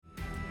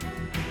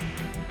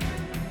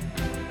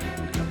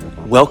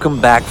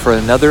Welcome back for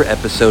another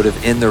episode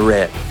of In the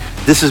Red.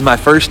 This is my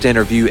first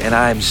interview and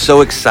I am so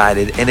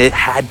excited, and it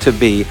had to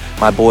be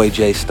my boy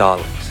Jay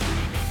Stallings.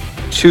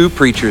 Two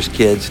preacher's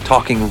kids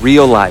talking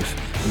real life,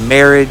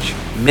 marriage,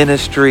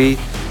 ministry,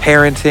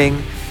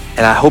 parenting,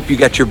 and I hope you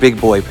got your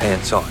big boy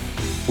pants on.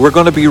 We're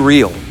going to be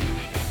real.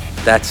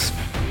 That's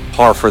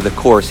par for the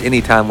course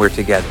anytime we're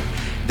together.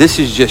 This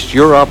is just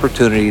your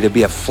opportunity to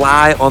be a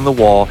fly on the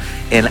wall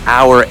in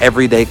our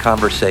everyday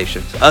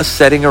conversations, us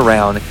sitting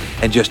around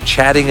and just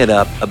chatting it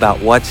up about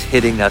what's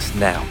hitting us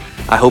now.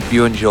 I hope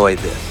you enjoy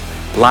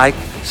this. Like,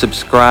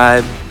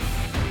 subscribe,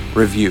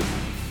 review.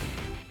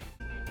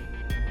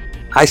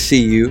 I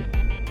see you,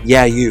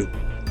 yeah you,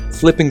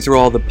 flipping through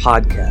all the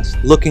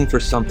podcasts, looking for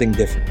something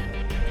different.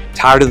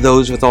 Tired of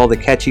those with all the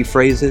catchy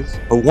phrases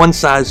or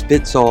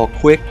one-size-fits-all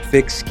quick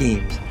fix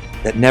schemes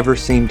that never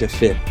seem to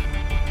fit?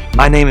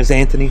 My name is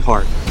Anthony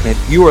Hart, and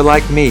if you are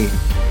like me,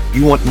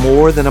 you want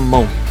more than a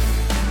moment.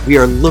 We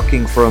are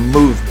looking for a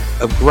movement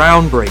of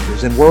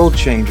groundbreakers and world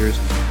changers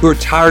who are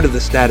tired of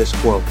the status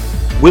quo,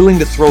 willing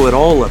to throw it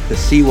all up to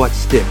see what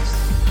sticks,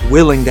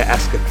 willing to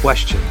ask a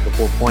question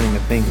before pointing a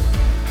finger.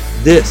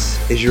 This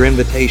is your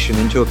invitation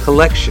into a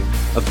collection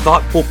of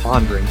thoughtful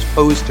ponderings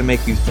posed to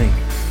make you think,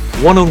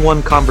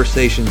 one-on-one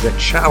conversations that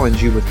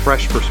challenge you with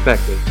fresh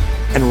perspective,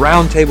 and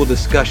roundtable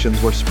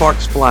discussions where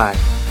sparks fly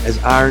as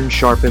iron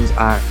sharpens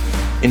iron.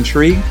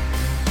 Intrigued?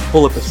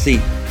 Pull up a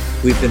seat.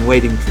 We've been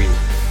waiting for you.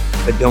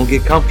 But don't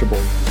get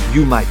comfortable.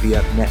 You might be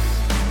up next.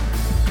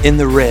 In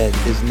the Red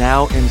is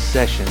now in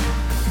session.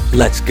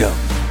 Let's go.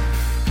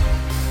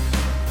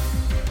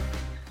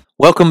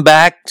 Welcome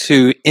back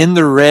to In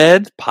the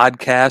Red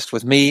podcast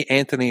with me,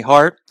 Anthony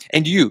Hart.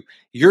 And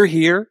you're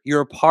here.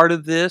 You're a part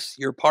of this.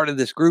 You're a part of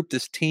this group,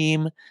 this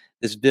team,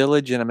 this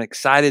village, and I'm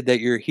excited that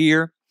you're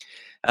here.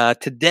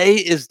 Today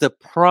is the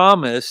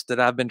promise that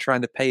I've been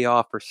trying to pay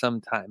off for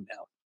some time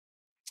now.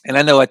 And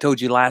I know I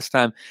told you last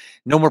time,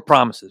 no more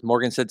promises.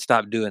 Morgan said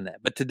stop doing that.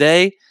 But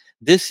today,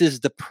 this is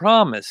the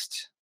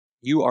promised.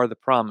 You are the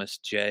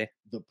promised, Jay.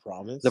 The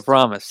promise? The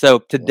promise. So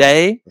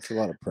today. Wow, that's a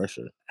lot of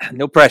pressure.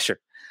 No pressure.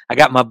 I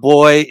got my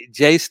boy,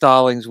 Jay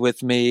Stallings,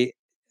 with me.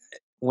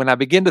 When I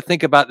begin to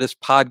think about this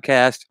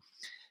podcast,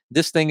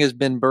 this thing has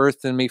been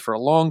birthed in me for a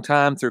long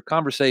time through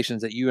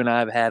conversations that you and I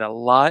have had a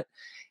lot.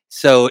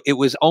 So it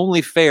was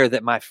only fair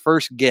that my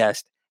first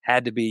guest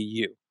had to be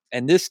you.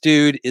 And this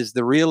dude is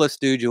the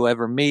realest dude you'll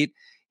ever meet.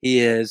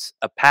 He is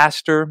a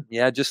pastor,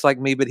 yeah, just like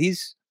me, but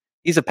he's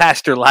a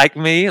pastor like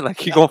me,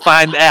 like you're going to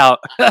find out.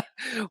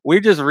 We're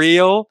just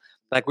real.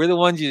 Like we're the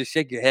ones you just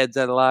shake your heads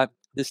at a lot.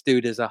 This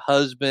dude is a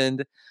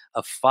husband,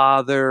 a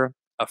father,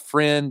 a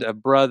friend, a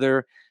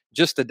brother,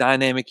 just a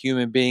dynamic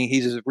human being.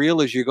 He's as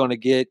real as you're going to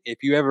get.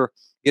 If you ever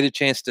get a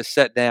chance to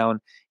sit down,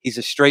 he's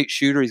a straight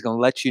shooter. He's going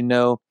to let you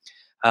know.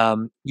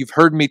 You've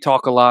heard me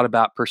talk a lot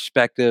about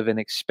perspective and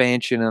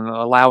expansion and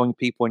allowing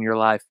people in your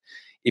life.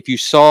 If you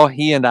saw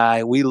he and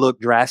I, we look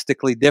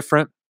drastically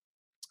different.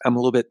 I'm a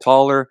little bit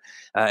taller,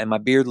 and my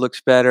beard looks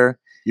better.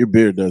 Your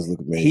beard does look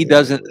amazing. He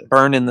doesn't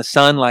burn in the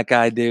sun like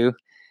I do.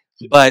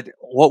 But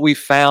what we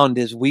found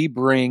is we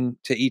bring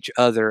to each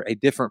other a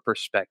different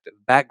perspective,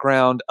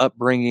 background,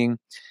 upbringing.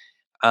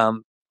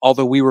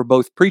 Although we were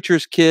both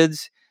preachers'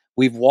 kids,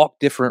 we've walked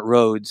different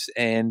roads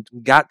and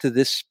got to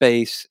this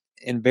space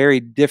in very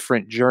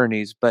different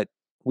journeys, but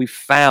we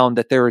found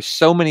that there are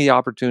so many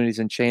opportunities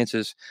and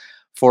chances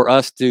for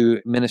us to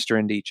minister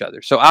into each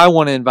other. So I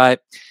want to invite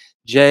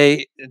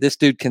Jay. This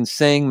dude can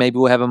sing. Maybe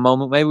we'll have a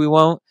moment. Maybe we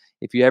won't.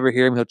 If you ever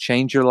hear him, he'll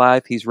change your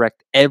life. He's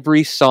wrecked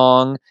every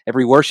song,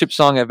 every worship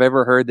song I've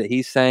ever heard that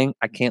he sang.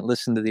 I can't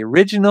listen to the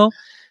original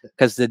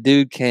because the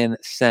dude can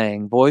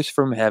sing. Voice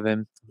from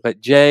heaven.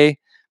 But Jay,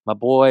 my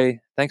boy,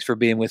 thanks for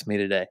being with me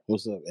today.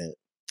 What's up, man?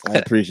 I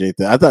appreciate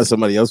that. I thought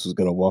somebody else was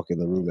going to walk in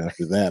the room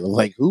after that. I'm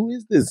like, who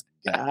is this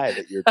guy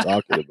that you're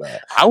talking about?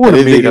 I want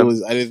to meet him.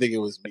 I didn't think it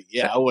was me.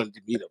 Yeah, I wanted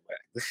to meet him. Like,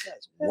 this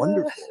guy's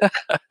wonderful.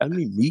 Let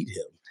me meet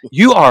him.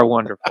 You are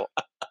wonderful.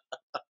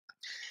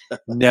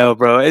 No,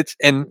 bro.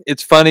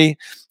 It's funny.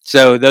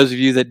 So those of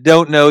you that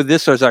don't know,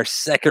 this was our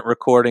second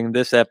recording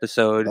this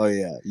episode. Oh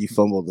yeah, you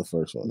fumbled the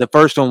first one. The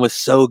first one was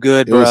so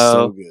good, bro. It was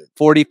so good.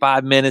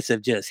 45 minutes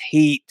of just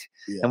heat.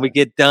 Yeah. And we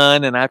get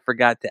done, and I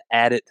forgot to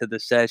add it to the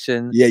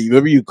session. Yeah, you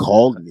remember you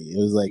called me. It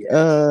was like,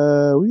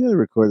 we gotta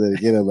record that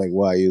again. I'm like,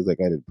 why? He was like,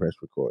 I didn't press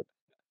record.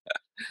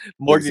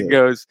 Morgan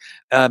goes,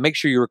 make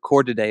sure you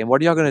record today. And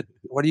what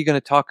are you gonna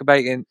talk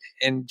about?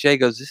 And Jay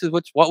goes, this is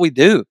what we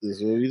do. This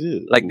is what we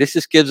do. Like this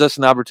just gives us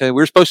an opportunity.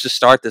 We were supposed to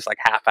start this like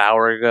half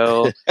hour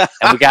ago,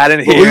 and we got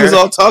in here. We was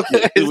all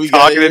talking. We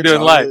talking and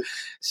doing live.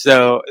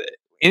 So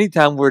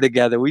anytime we're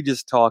together, we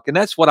just talk. And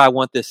that's what I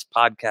want this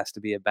podcast to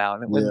be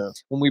about. And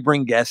when we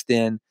bring guests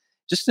in,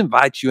 just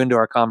invite you into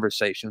our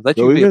conversations. Let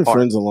you we've be been a part.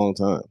 Friends a long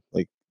time.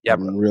 Like, yeah,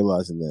 I'm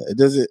realizing that. It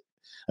doesn't,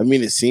 I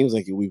mean, it seems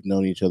like we've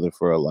known each other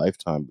for a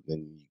lifetime, but then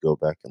you go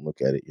back and look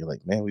at it, you're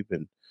like, man, we've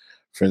been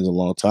friends a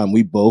long time.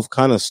 We both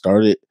kind of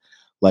started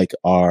like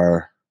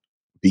our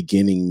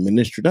beginning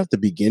ministry, not the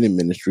beginning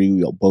ministry.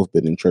 We all both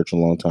been in church a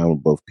long time. We're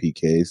both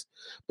PKs,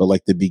 but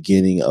like the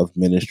beginning of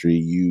ministry,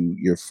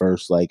 your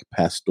first like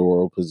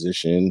pastoral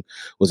position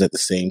was at the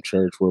same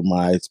church where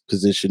my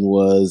position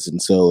was.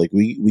 And so like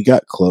we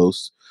got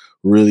close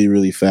really,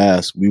 really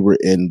fast. We were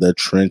in the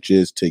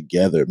trenches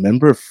together.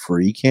 Remember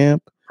free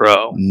camp?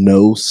 Bro.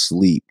 No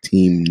sleep,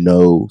 team,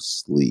 no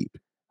sleep.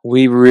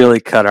 We really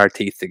cut our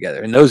teeth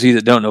together. And those of you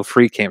that don't know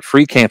free camp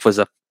was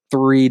a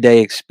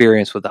 3-day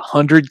experience with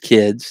 100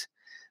 kids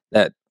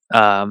that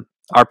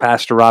our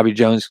pastor, Robbie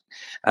Jones,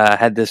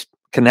 had this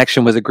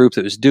connection with a group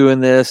that was doing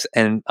this,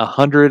 and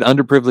 100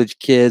 underprivileged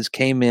kids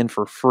came in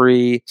for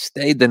free,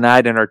 stayed the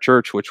night in our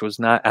church, which was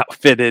not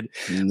outfitted.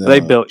 No. They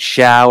built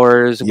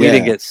showers. We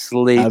didn't get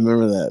sleep. I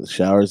remember that.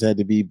 Showers had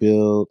to be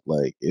built.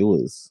 Like, it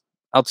was.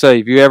 I'll tell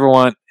you,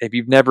 if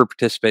you've never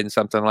participated in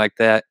something like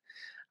that,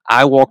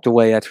 I walked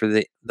away after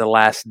the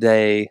last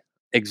day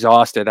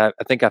exhausted. I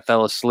think I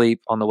fell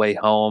asleep on the way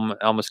home.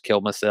 I almost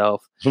killed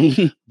myself.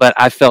 But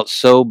I felt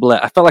so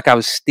blessed. I felt like I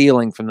was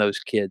stealing from those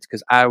kids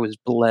because I was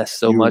blessed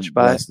so much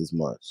by it. As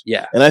much.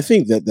 Yeah. And I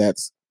think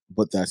that's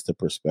the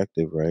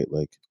perspective, right?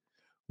 Like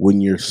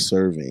when you're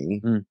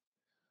serving,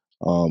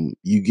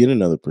 you get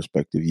another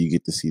perspective. You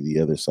get to see the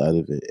other side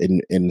of it.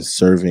 And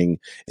serving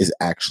is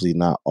actually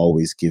not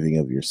always giving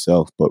of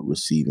yourself, but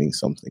receiving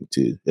something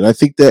too. And I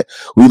think that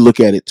we look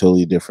at it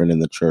totally different in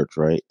the church,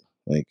 right?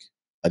 Like,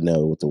 I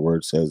know what the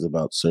word says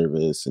about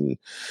service and,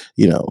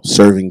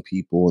 serving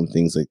people and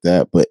things like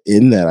that. But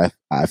in that,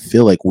 I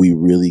feel like we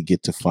really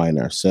get to find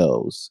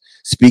ourselves.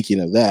 Speaking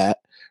of that,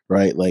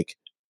 right? Like,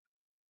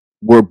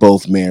 we're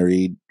both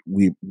married.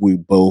 We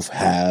both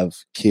have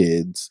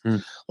kids.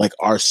 Like,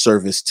 our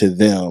service to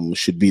them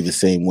should be the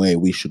same way.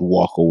 We should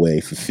walk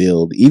away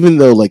fulfilled, even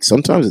though like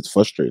sometimes it's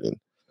frustrating.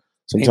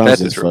 Sometimes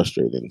it's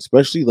frustrating,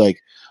 especially like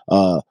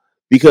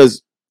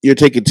because you're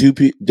taking two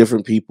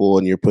different people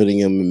and you're putting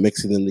them and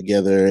mixing them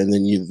together, and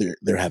then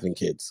they're having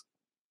kids.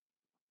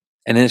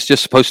 And then it's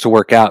just supposed to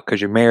work out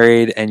because you're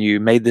married and you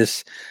made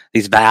these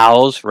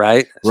vows,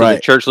 right? So the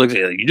church looks at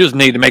you, you just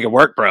need to make it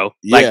work, bro.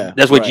 Like,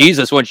 that's what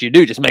Jesus wants you to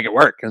do. Just make it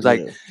work. And it's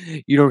like,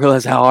 you don't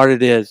realize how hard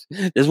it is.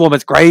 This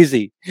woman's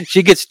crazy.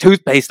 She gets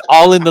toothpaste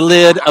all in the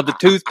lid of the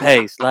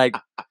toothpaste. Like,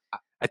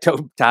 I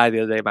told Ty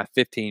the other day, my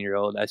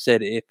 15-year-old, I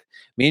said, if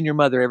me and your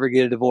mother ever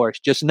get a divorce,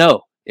 just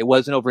know it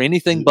wasn't over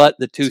anything but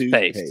the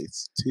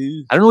toothpaste.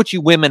 I don't know what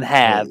you women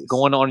have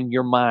going on in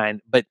your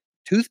mind, but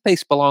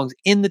toothpaste belongs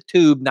in the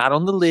tube, not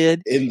on the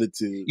lid. In the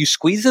tube. You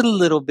squeeze it a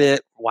little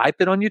bit, wipe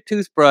it on your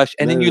toothbrush,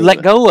 and then you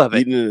let go of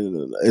it.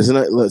 No. It's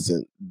not,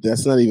 listen,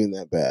 that's not even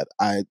that bad.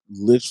 I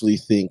literally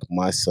think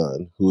my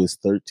son, who is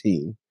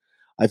 13,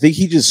 I think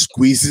he just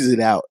squeezes it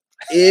out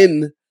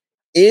in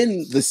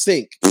the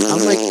sink.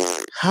 I'm like,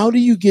 how do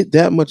you get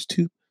that much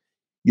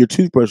your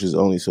toothbrush is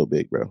only so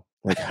big, bro.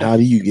 Like, how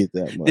do you get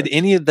that much? Did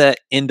any of that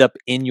end up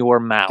in your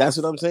mouth? That's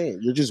what I'm saying.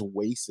 You're just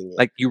wasting it.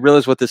 Like, you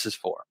realize what this is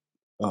for.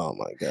 Oh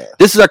my God.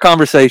 This is our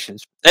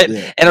conversations.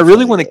 And I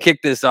really want to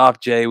kick this off,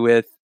 Jay,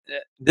 with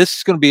this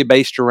is going to be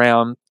based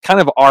around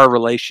kind of our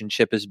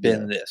relationship has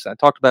been this. I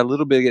talked about a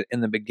little bit in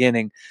the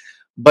beginning,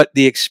 but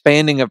the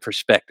expanding of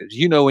perspectives.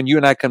 When you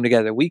and I come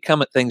together, we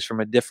come at things from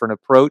a different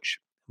approach,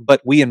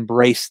 but we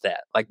embrace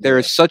that. Like, there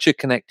is such a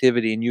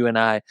connectivity in you and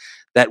I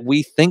that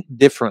we think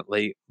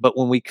differently, but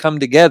when we come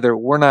together,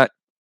 we're not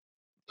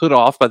put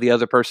off by the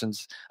other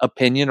person's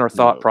opinion or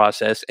thought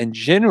process. And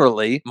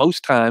generally,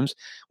 most times,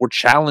 we're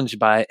challenged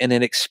by it, and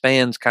it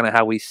expands kind of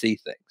how we see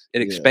things.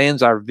 It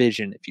expands our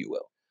vision, if you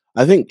will.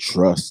 I think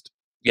trust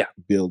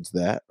builds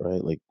that,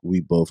 right? Like,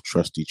 we both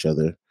trust each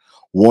other.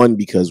 One,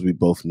 because we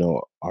both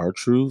know our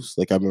truths.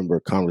 Like, I remember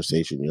a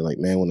conversation. You're like,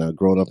 man, when I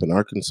growing up in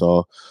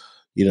Arkansas,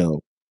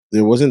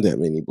 there wasn't that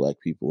many Black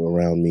people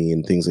around me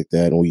and things like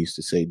that. And we used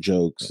to say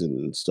jokes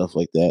and stuff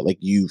like that. Like,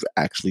 you've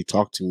actually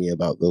talked to me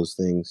about those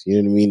things.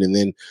 You know what I mean? And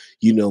then,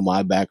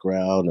 my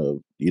background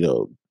of,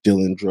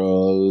 dealing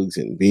drugs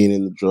and being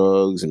in the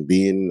drugs and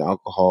being in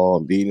alcohol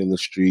and being in the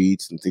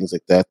streets and things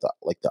like that.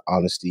 Like the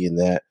honesty in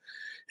that,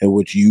 and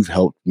which you've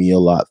helped me a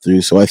lot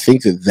through. So I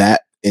think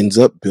that ends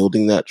up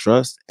building that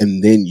trust.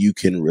 And then you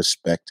can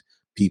respect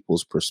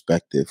people's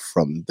perspective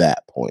from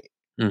that point.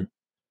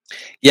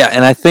 Yeah,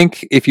 and I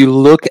think if you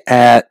look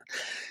at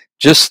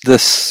just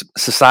this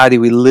society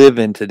we live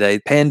in today,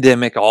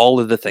 pandemic, all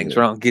of the things,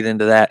 we don't get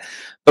into that,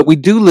 but we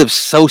do live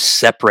so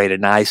separated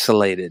and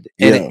isolated.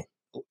 And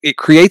it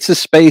creates a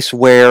space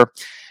where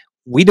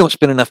we don't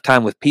spend enough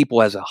time with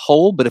people as a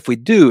whole, but if we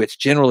do, it's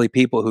generally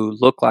people who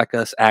look like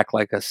us, act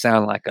like us,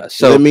 sound like us.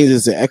 So that means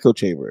it's an echo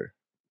chamber.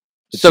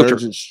 It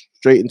turns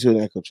straight into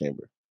an echo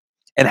chamber.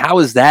 And how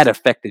has that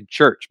affected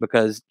church?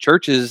 Because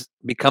churches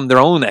become their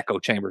own echo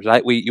chambers,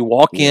 right? You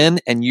walk in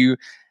and you're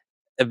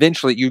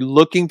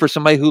looking for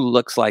somebody who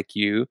looks like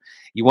you.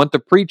 You want the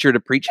preacher to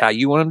preach how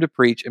you want him to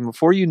preach. And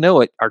before you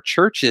know it, our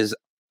churches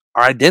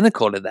are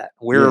identical to that.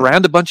 We're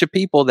around a bunch of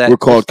people that we're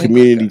called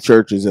community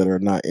churches that are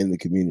not in the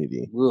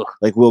community. Ugh.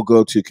 Like, we'll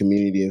go to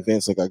community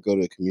events. Like, I go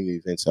to community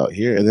events out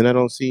here and then I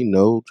don't see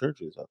no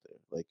churches out there.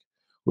 Like,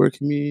 we're a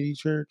community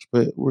church,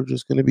 but we're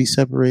just going to be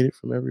separated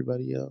from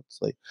everybody else.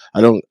 Like,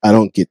 I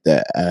don't get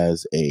that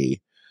as a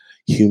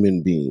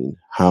human being,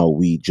 how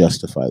we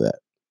justify that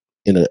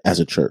as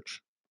a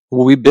church.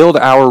 Well, we build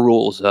our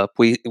rules up.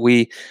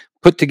 We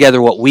put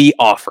together what we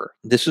offer.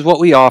 This is what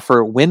we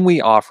offer, when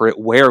we offer it,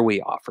 where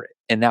we offer it.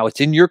 And now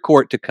it's in your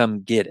court to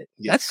come get it.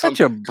 Yeah, That's such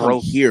a come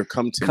here,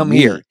 come me.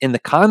 Here in the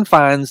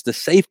confines, the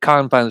safe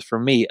confines for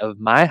me of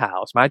my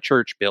house, my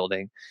church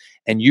building,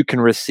 and you can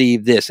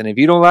receive this. And if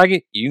you don't like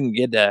it, you can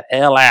get the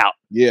hell out.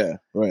 Yeah,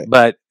 right.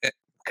 But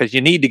because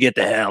you need to get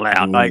the hell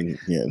out. Like,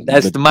 yeah,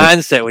 that's the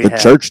mindset we have. The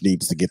church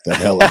needs to get the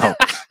hell out.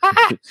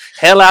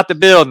 Hell out the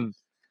building.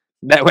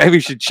 That way we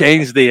should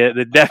change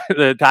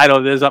the title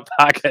of this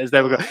podcast.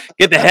 There we go.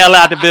 Get the hell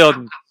out the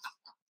building.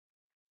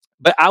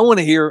 But I want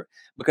to hear,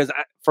 because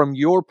from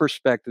your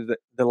perspective,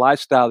 the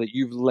lifestyle that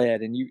you've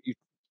led, and you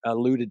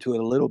alluded to it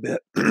a little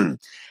bit,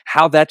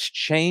 how that's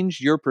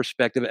changed your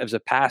perspective as a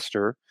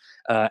pastor,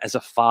 as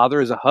a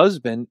father, as a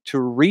husband, to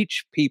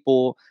reach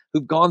people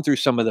who've gone through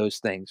some of those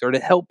things, or to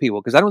help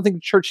people. Because I don't think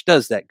the church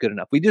does that good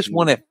enough. We just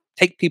want to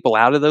take people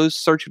out of those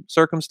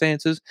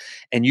circumstances,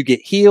 and you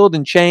get healed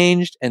and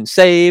changed and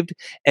saved,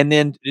 and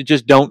then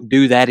just don't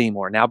do that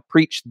anymore. Now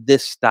preach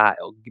this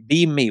style.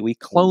 Be me. We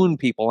clone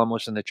people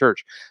almost in the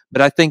church.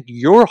 But I think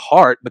your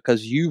heart,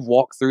 because you've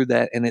walked through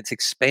that and it's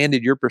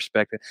expanded your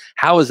perspective,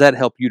 how has that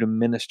helped you to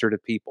minister to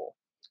people?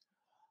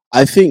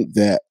 I think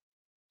that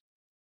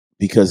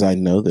because I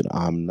know that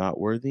I'm not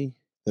worthy,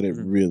 that it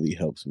really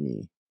helps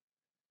me.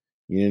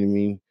 You know what I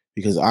mean?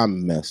 Because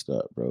I'm messed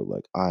up, bro.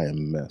 Like, I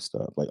am messed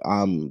up. Like,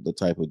 I'm the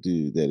type of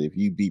dude that if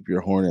you beep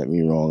your horn at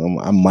me wrong,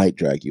 I might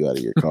drag you out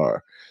of your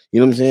car. You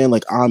know what I'm saying?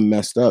 Like, I'm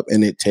messed up,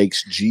 and it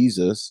takes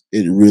Jesus.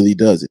 It really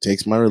does. It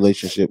takes my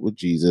relationship with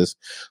Jesus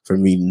for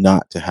me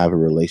not to have a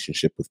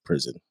relationship with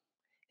prison.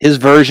 His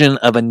version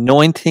of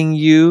anointing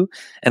you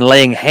and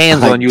laying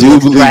hands on you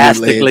looks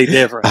drastically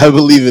different. I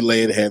believe in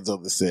laying hands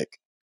on the sick,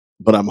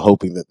 but I'm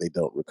hoping that they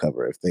don't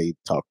recover if they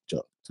talk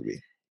junk to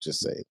me.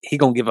 Just say he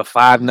gonna give a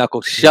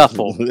 5-knuckle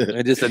shuffle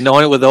and just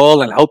anoint it with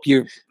oil and hope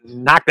you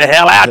knock the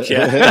hell out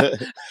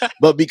you.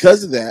 But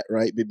because of that,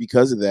 right? But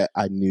because of that,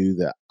 I knew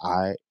that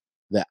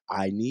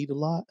I need a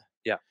lot.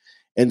 Yeah.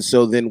 And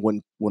so then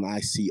when I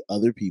see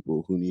other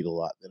people who need a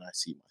lot, then I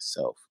see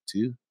myself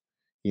too.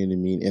 You know what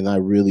I mean? And I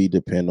really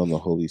depend on the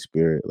Holy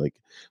Spirit, like,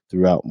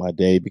 throughout my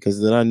day,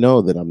 because then I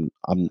know that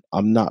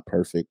I'm not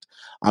perfect.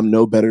 I'm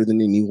no better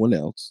than anyone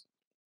else,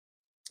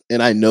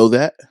 and I know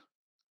that.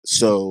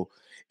 So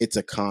it's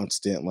a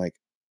constant, like,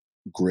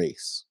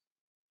 grace.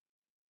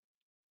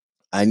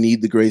 I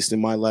need the grace in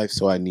my life,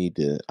 so I need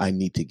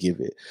to give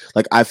it.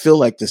 Like, I feel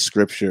like the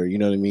scripture, you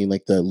know what I mean?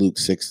 Like, the Luke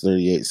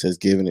 6:38 says,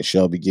 "Given it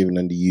shall be given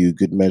unto you,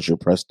 good measure,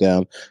 pressed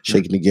down,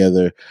 shaken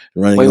together,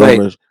 running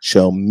over,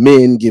 shall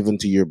men give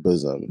unto your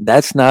bosom."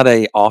 That's not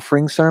an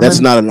offering sermon? That's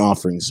not an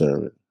offering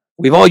sermon.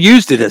 We've all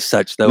used it as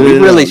such, though. We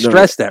really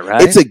stress that,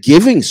 right? It's a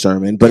giving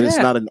sermon, but it's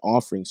not an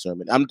offering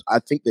sermon. I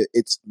think that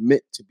it's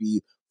meant to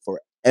be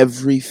for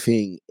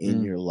everything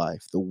in your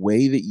life. The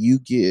way that you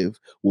give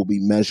will be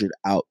measured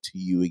out to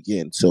you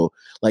again. So,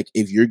 like,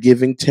 if you're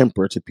giving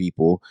temper to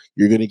people,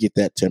 you're going to get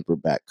that temper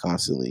back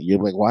constantly. You're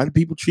like, why do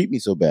people treat me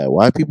so bad?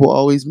 Why are people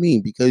always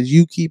mean? Because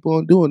you keep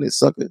on doing it,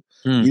 sucker.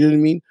 You know what I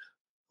mean?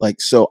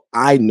 Like, so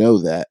I know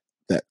that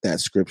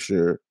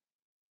scripture,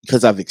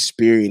 because I've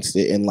experienced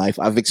it in life.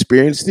 I've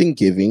experienced it in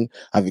giving.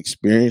 I've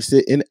experienced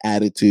it in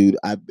attitude.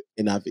 I've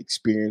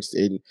experienced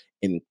it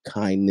in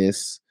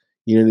kindness.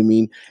 You know what I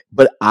mean?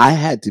 But I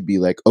had to be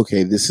like,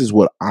 okay, this is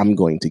what I'm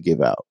going to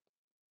give out.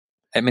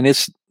 I mean,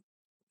 it's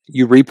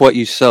you reap what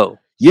you sow.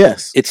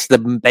 Yes. It's the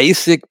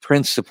basic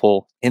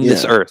principle in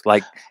this earth.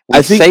 Like,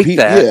 I think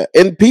that.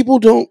 Yeah. And people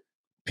don't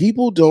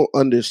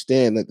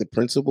understand that the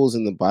principles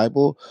in the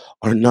Bible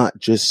are not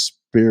just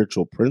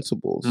spiritual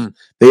principles.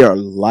 They are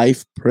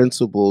life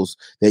principles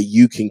that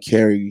you can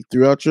carry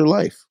throughout your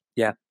life.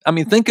 Yeah. I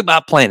mean, think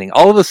about planting.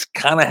 All of us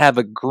kind of have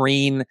a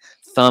green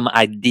thumb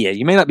idea.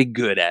 You may not be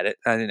good at it.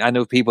 I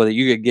know people that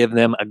you could give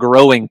them a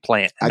growing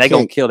plant and they're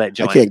going to kill that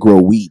joint. I can't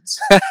grow weeds.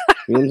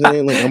 You know what I'm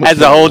saying? Like,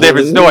 that's a whole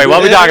different story.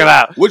 What are we talking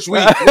about? Which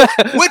weed?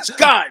 Which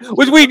kind?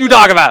 Which weed you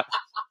talking about?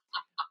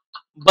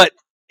 But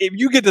if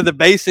you get to the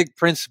basic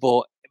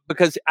principle,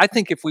 because I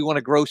think if we want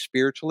to grow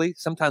spiritually,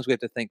 sometimes we have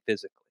to think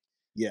physically.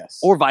 Yes.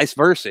 Or vice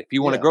versa. If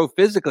you want to grow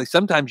physically,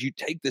 sometimes you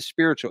take the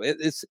spiritual.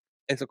 It's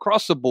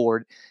across the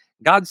board.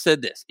 God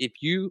said this: if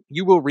you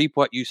will reap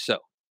what you sow.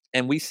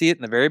 And we see it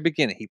in the very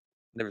beginning.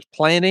 There's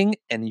planting,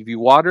 and if you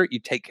water it, you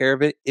take care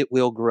of it, it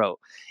will grow.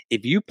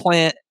 If you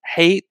plant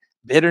hate,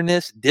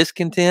 bitterness,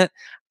 discontent,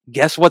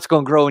 guess what's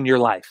going to grow in your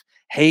life?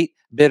 Hate,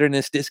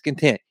 bitterness,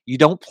 discontent. You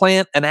don't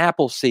plant an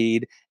apple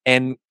seed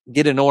and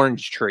get an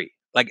orange tree.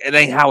 Like, it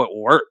ain't how it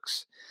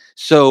works.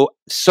 So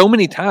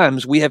many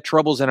times we have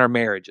troubles in our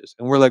marriages,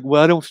 and we're like,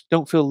 well, I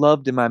don't feel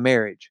loved in my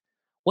marriage.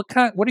 What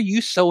are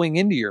you sowing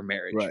into your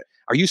marriage? Right.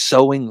 Are you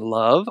sowing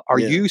love? Are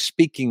you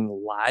speaking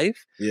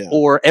life? Yeah.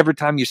 Or every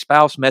time your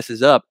spouse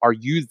messes up, are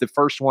you the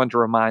first one to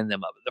remind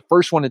them of it? The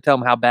first one to tell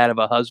them how bad of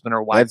a husband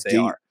or wife they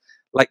are?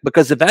 Like,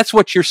 because if that's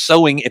what you're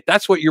sowing, if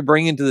that's what you're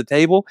bringing to the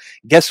table,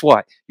 guess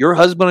what? Your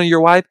husband or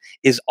your wife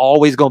is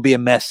always going to be a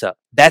mess up.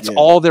 That's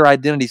all their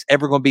identity's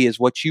ever going to be, is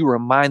what you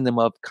remind them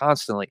of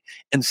constantly.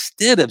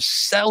 Instead of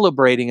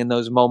celebrating in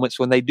those moments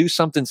when they do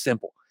something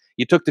simple.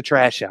 You took the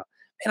trash out.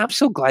 Man, I'm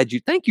so glad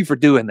thank you for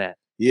doing that.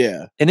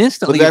 Yeah. And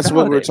instantly, but that's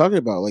what we're talking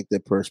about, like the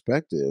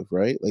perspective,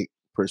 right? Like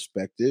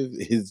perspective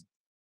is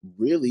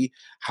really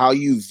how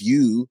you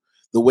view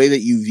the way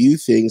that you view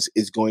things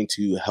is going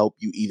to help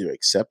you either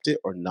accept it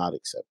or not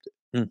accept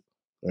it.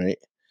 Right?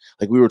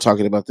 Like we were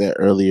talking about that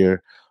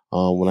earlier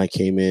when I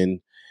came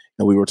in,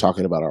 and we were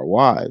talking about our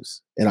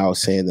wives, and I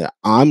was saying that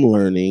I'm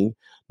learning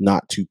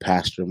not to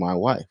pastor my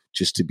wife,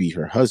 just to be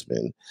her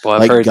husband. Well,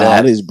 like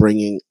God is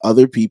bringing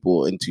other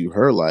people into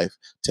her life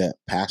to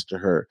pastor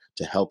her,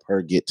 to help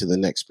her get to the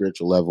next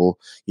spiritual level.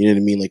 You know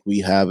what I mean? Like we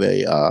have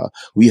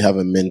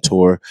a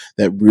mentor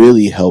that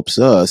really helps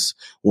us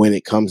when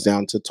it comes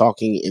down to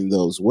talking in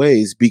those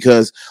ways,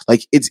 because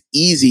like it's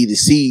easy to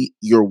see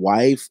your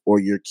wife or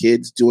your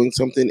kids doing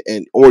something,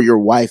 or your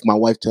wife. My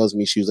wife tells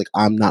me, she was like,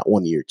 I'm not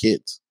one of your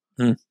kids.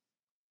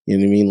 You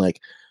know what I mean? Like,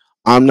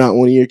 I'm not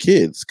one of your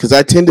kids, because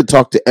I tend to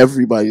talk to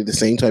everybody the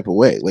same type of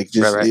way. Like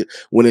just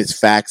when it's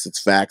facts,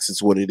 it's facts.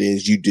 It's what it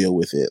is. You deal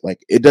with it.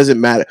 Like it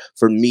doesn't matter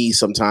for me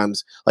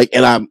sometimes. Like,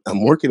 and I'm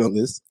working on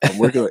this.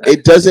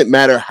 It doesn't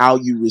matter how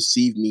you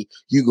receive me.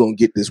 You gonna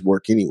get this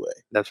work anyway.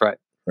 That's right.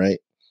 Right.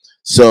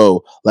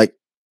 So like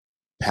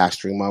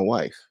pastoring my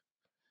wife.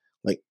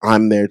 Like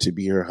I'm there to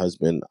be her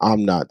husband.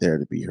 I'm not there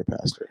to be her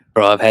pastor.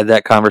 Bro, I've had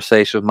that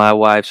conversation with my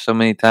wife so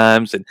many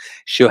times, and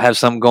she'll have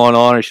something going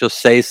on, or she'll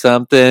say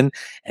something,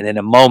 and in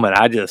a moment,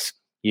 I just,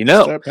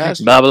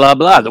 blah, blah,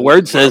 blah. The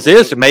word says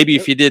this, and maybe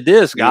if you did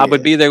this, God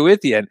would be there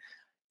with you.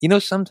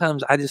 And,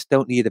 sometimes I just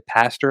don't need a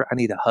pastor. I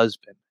need a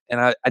husband. And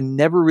I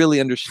never really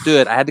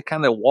understood. I had to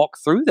kind of walk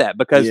through that,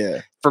 because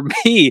for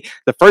me,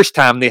 the first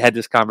time they had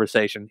this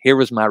conversation, here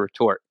was my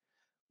retort.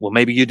 Well,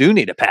 maybe you do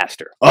need a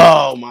pastor.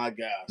 Oh my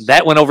gosh.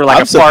 That went over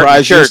like a fart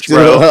in church,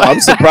 bro.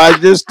 I'm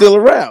surprised you're still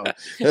around.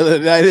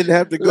 I didn't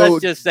have to go.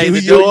 Let's just say the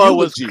door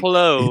was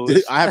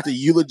closed. I have to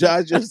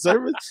eulogize your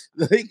service.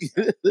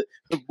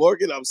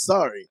 Morgan, I'm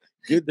sorry.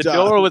 Good job.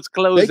 The door was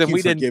closed and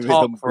we didn't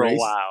talk for a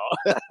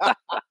while.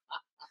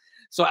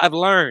 So I've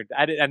learned.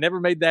 I never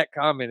made that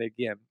comment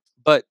again.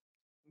 But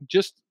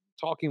just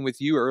talking with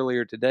you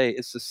earlier today,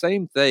 it's the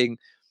same thing.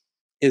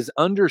 Is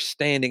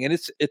understanding, and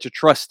it's a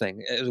trust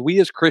thing. As we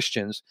as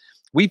Christians,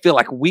 we feel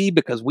like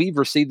because we've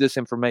received this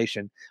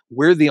information,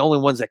 we're the only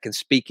ones that can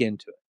speak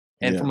into it.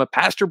 And from a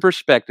pastor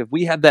perspective,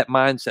 we have that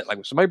mindset. Like,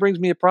 when somebody brings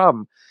me a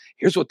problem,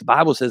 here's what the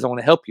Bible says. I want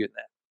to help you in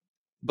that.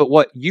 But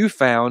what you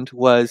found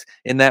was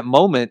in that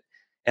moment,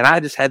 and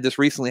I just had this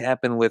recently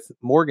happen with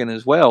Morgan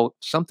as well,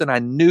 something I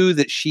knew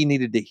that she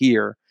needed to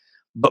hear,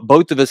 but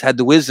both of us had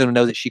the wisdom to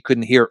know that she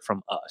couldn't hear it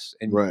from us,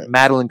 and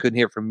Madeline couldn't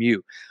hear it from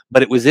you.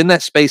 But it was in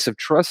that space of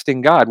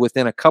trusting God.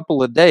 Within a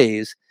couple of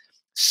days,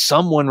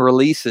 someone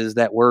releases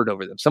that word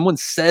over them. Someone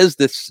says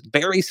this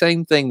very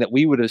same thing that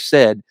we would have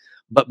said,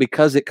 but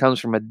because it comes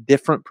from a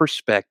different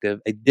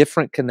perspective, a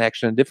different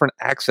connection, a different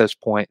access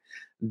point,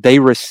 they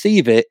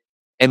receive it.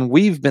 And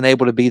we've been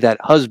able to be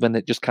that husband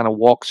that just kind of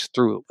walks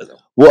through it with them.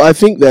 Well, I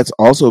think that's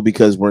also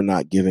because we're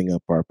not giving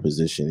up our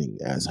positioning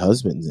as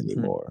husbands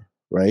anymore,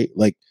 right?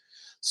 Like,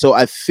 so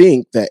I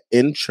think that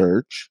in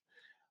church,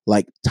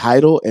 like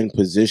title and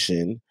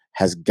position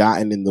has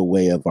gotten in the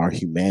way of our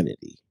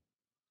humanity,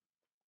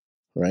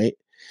 right?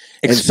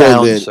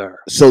 Expound, sir.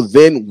 So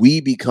then we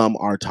become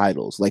our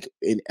titles, like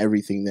in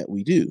everything that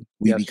we do.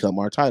 We become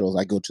our titles.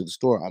 I go to the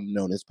store, I'm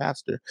known as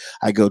pastor.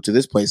 I go to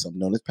this place, I'm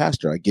known as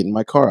pastor. I get in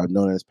my car, I'm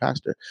known as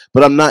pastor.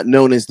 But I'm not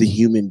known as the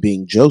human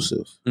being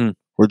Joseph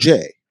or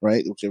Jay,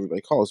 right? Which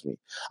everybody calls me.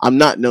 I'm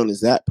not known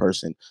as that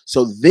person.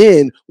 So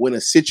then when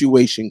a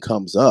situation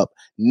comes up,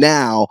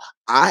 now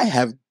I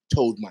have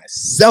told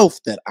myself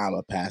that I'm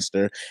a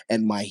pastor,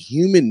 and my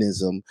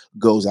humanism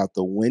goes out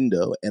the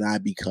window, and I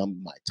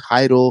become my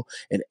title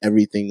and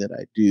everything that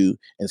I do,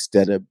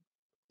 instead of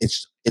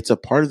it's a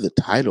part of the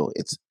title.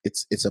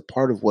 It's a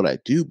part of what I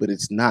do, but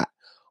it's not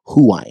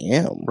who I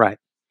am. Right.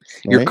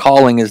 Your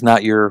calling is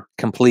not your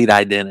complete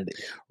identity.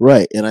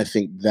 Right. And I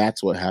think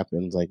that's what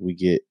happens. Like we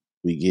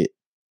get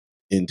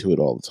into it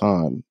all the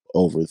time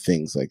over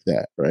things like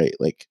that, right?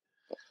 Like,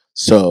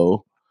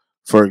 so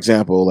for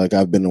example, like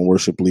I've been a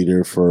worship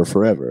leader for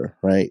forever,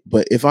 right?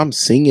 But if I'm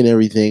singing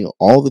everything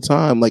all the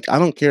time, like I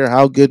don't care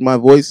how good my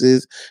voice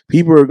is,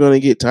 people are going to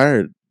get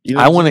tired. You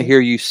know I want to hear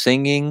you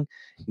singing,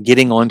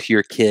 getting onto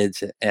your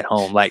kids at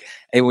home. Like,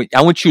 hey,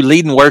 I want you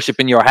leading worship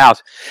in your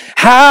house.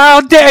 How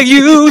dare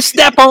you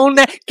step on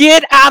that?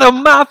 Get out of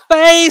my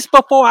face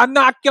before I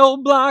knock your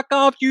block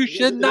off. You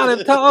should not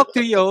have talked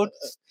to your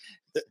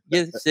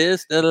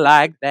sister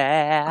like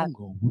that. I'm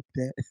going to whoop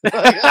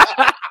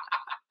that.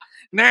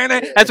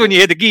 That's when you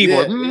hit the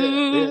keyboard.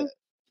 Yeah.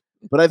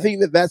 But I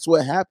think that's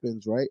what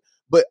happens, right?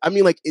 But I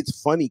mean, like,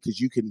 it's funny because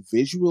you can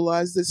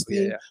visualize this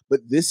thing, but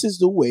this is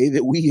the way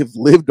that we have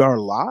lived our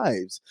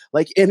lives.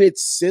 Like, and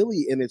it's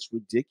silly and it's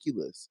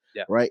ridiculous,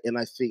 right? And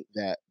I think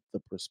that the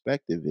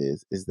perspective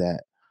is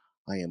that,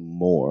 I am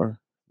more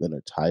than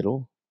a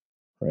title,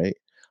 right?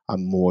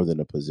 I'm more than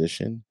a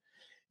position.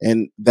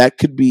 And that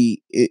could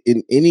be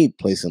in any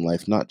place in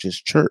life, not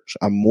just church.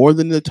 I'm more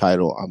than the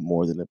title. I'm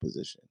more than a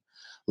position.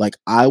 Like,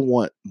 I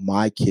want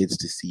my kids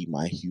to see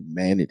my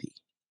humanity,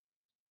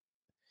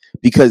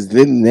 because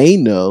then they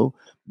know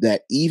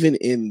that even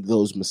in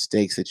those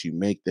mistakes that you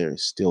make, there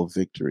is still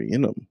victory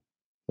in them,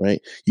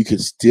 right? You can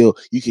still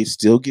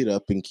get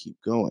up and keep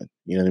going.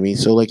 You know what I mean?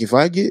 So like, if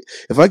I get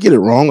it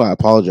wrong, I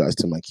apologize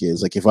to my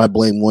kids. Like, if I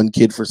blame one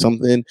kid for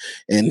something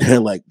and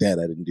they're like, "Dad,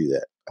 I didn't do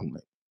that," I'm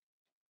like,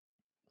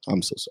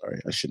 "I'm so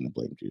sorry. I shouldn't have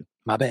blamed you.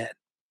 My bad."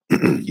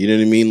 You know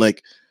what I mean?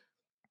 Like,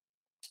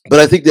 but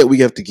I think that we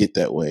have to get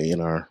that way in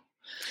our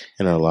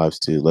lives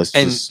too.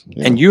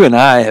 And you and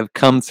I have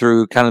come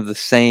through kind of the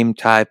same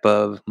type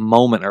of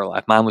moment in our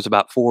life. Mine was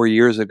about 4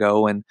 years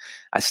ago when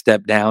I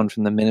stepped down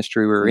from the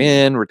ministry we were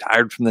in,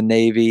 retired from the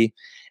Navy,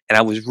 and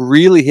I was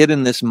really hit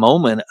in this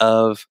moment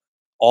of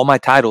all my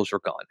titles were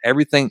gone.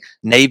 Everything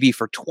Navy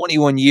for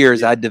 21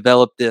 years, I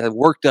developed it, I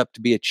worked up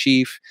to be a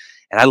chief,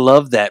 and I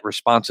loved that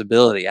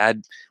responsibility.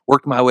 I'd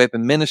worked my way up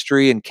in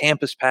ministry and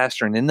campus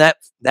pastor, and in that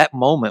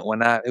moment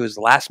when it was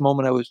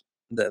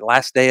the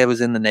last day I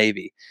was in the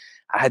Navy,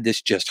 I had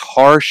this just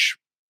harsh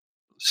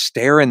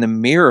stare in the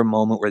mirror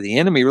moment where the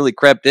enemy really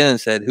crept in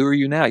and said, "Who are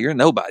you now? You're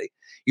nobody.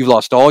 You've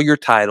lost all your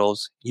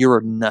titles.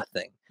 You're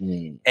nothing."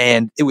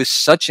 And it was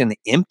such an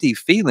empty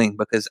feeling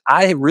because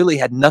I really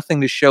had nothing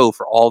to show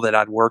for all that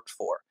I'd worked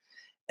for.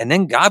 And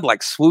then God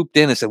like swooped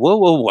in and said, "Whoa,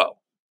 whoa, whoa."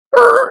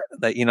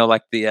 That,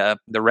 like the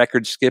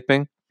record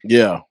skipping.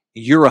 Yeah.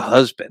 You're a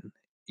husband.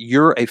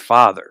 You're a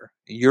father.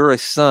 You're a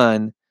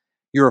son.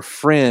 You're a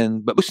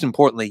friend. But most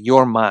importantly,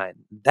 you're mine.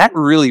 That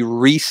really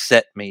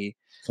reset me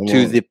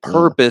to the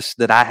purpose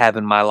that I have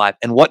in my life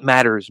and what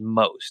matters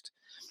most.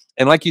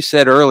 And like you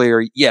said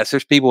earlier, yes,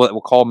 there's people that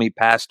will call me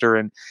pastor,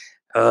 and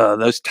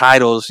those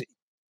titles,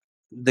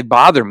 they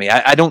bother me.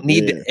 I don't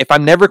need to, if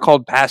I'm never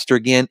called pastor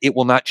again, it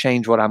will not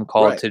change what I'm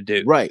called to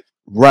do.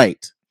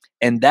 Right.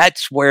 And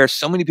that's where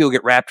so many people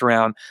get wrapped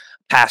around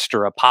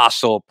pastor,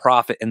 apostle,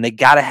 prophet, and they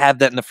got to have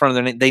that in the front of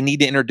their name. They need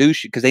to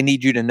introduce you because they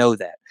need you to know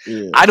that.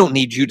 I don't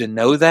need you to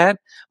know that,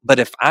 but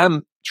if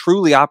I'm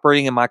truly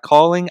operating in my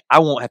calling, I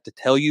won't have to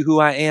tell you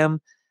who I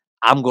am.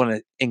 You're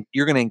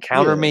going to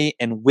encounter me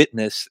and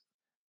witness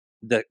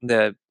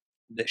the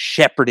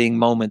shepherding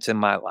moments in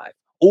my life.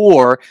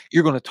 Or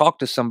you're going to talk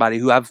to somebody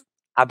who I've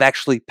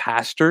actually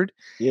pastored,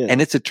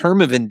 and it's a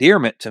term of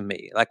endearment to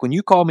me. Like when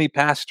you call me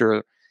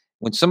pastor,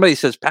 when somebody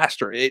says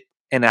pastor,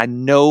 and I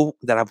know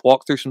that I've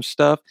walked through some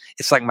stuff,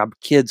 it's like my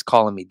kids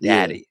calling me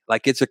daddy.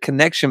 Like it's a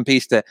connection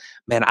piece that,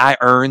 man, I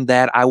earned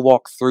that. I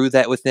walked through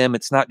that with them.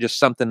 It's not just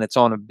something that's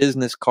on a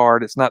business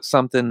card. It's not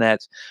something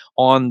that's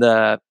on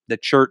the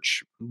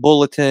church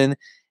bulletin.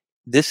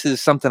 This is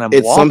something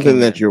It's something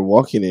that you're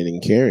walking in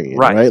and carrying,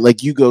 right?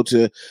 Like you go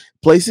to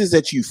places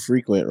that you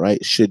frequent, right?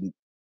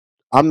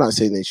 I'm not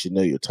saying they should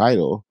know your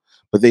title,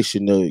 but they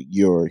should know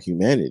your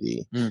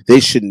humanity. They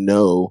should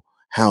know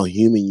how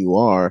human you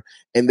are,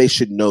 and they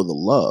should know the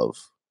love,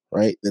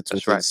 right? That's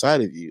what's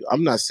inside of you.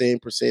 I'm not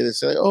saying per se that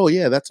say, "Oh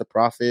yeah, that's a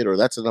prophet or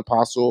that's an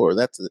apostle or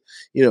that's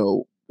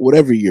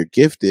whatever your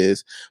gift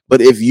is." But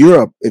if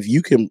you're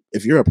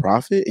a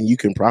prophet and you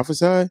can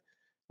prophesy,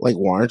 like,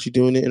 why aren't you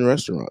doing it in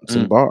restaurants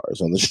and bars,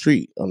 on the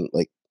street? I'm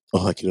like,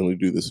 "Oh, I can only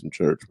do this in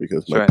church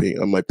because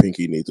my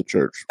pinky needs a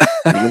church."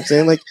 You know what I'm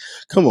saying? Like,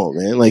 come on,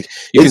 man. Like,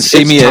 it's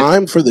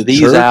time for the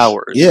church.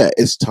 Hours. Yeah,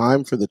 it's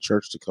time for the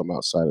church to come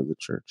outside of the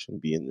church and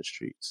be in the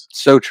streets.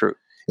 So true.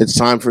 It's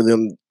time for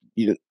them.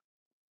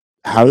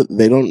 How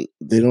they don't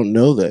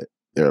know that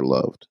they're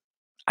loved.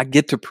 I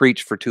get to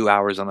preach for 2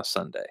 hours on a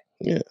Sunday.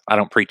 Yeah, I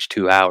don't preach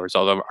 2 hours,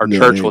 although our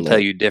church will tell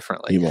you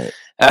differently. He might.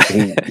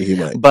 He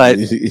might. But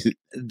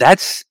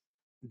that's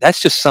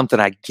just something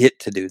I get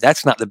to do.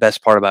 That's not the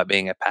best part about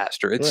being a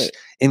pastor. It's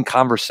in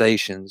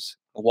conversations,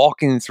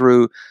 walking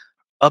through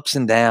ups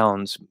and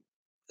downs,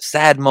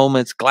 sad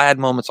moments, glad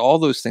moments, all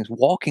those things,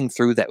 walking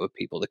through that with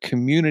people, the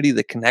community,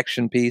 the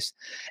connection piece.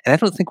 And I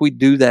don't think we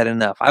do that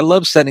enough. I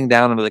love sitting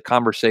down into the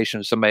conversation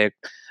with somebody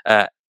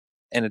at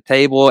a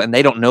table, and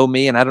they don't know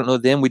me and I don't know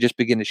them. We just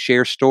begin to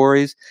share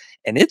stories.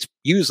 And it's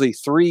usually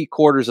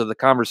 3/4 of the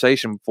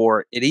conversation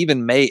before it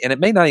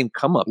may not even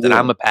come up that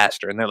I'm a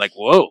pastor. And they're like,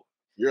 "Whoa,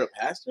 you're a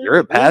pastor? You're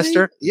a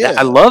pastor?" Really? Yeah.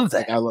 I love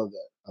that. Like, I love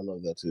that. I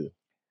love that too.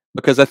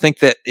 Because I think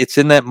that it's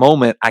in that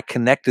moment I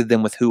connected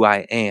them with who I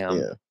am.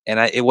 Yeah. And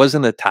it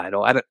wasn't a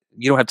title.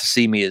 You don't have to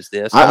see me as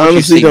this. I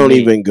honestly don't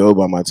even go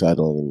by my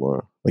title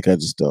anymore. Like, I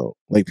just don't.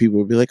 Like, people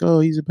would be like,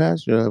 "Oh, he's a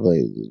pastor." I'm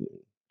like,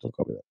 "Don't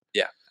call me that."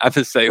 Yeah, I have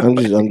to say, I'm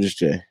just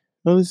Jay.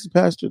 "Oh, this is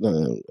pastor."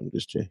 No, I'm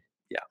just Jay.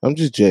 Yeah, I'm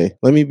just Jay.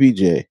 Let me be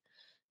Jay.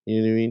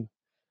 You know what I mean?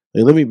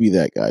 Like, let me be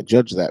that guy.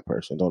 Judge that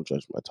person. Don't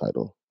judge my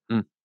title.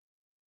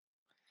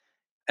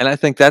 And I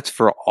think that's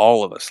for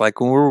all of us. Like,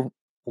 when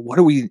what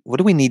do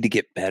we need to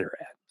get better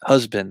at?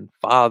 Husband,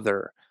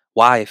 father,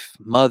 wife,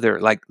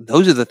 mother. Like,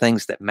 those are the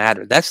things that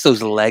matter. That's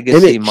those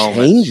legacy moments.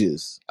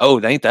 Changes.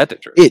 Oh, ain't that the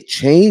truth? It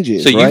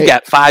changes. So you've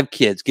got 5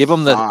 kids. Give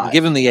them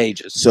the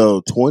ages.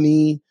 So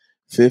 20,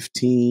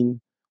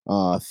 15,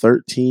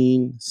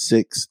 13,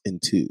 6,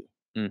 and 2.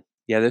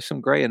 Yeah, there's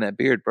some gray in that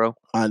beard, bro.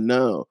 I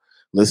know.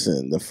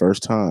 Listen, the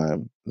first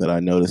time that I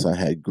noticed I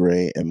had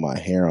gray in my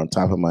hair on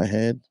top of my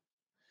head,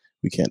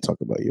 we can't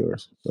talk about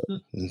yours,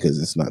 but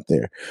because it's not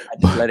there. I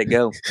just let it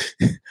go.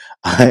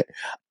 I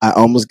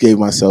almost gave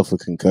myself a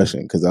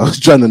concussion because I was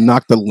trying to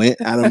knock the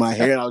lint out of my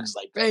hair. And I was just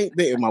like, bang,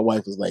 bang. And my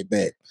wife was like,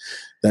 babe,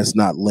 that's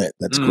not lint.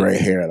 That's gray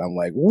hair. And I'm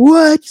like,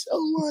 what?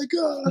 Oh my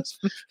gosh.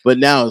 But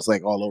now it's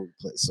like all over the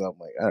place. So I'm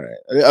like, all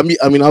right.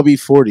 I mean, I'll be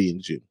 40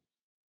 in June.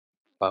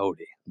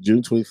 40.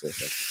 June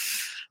 25th.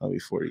 I'll be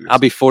 40 years. I'll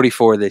be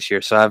 44 this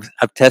year. So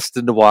I've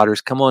tested the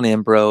waters. Come on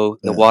in, bro.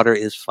 The water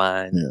is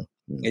fine.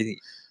 Yeah.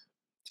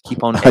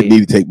 Keep on. I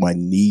need to take my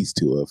knees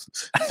to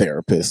a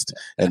therapist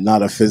and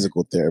not a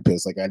physical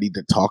therapist. Like I need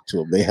to talk to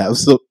them. They have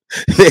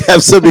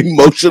some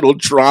emotional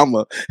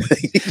trauma.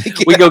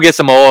 We go get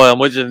some oil and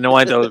we'll just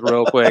anoint those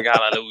real quick.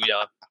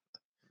 Hallelujah.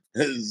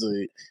 So,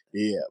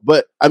 yeah,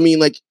 but I mean,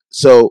 like,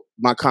 so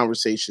my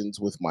conversations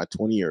with my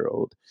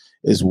 20-year-old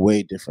is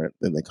way different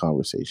than the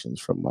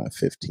conversations from my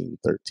 15,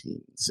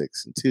 13,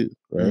 6, and 2.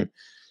 Right. Mm-hmm.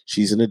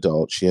 She's an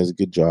adult. She has a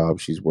good job.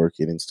 She's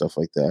working and stuff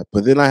like that.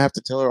 But then I have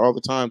to tell her all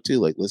the time too,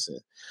 like, listen,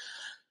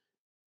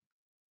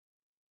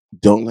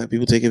 don't let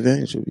people take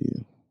advantage of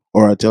you.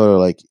 Or I tell her,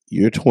 like,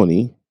 you're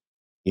 20.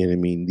 You know what I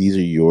mean? These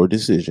are your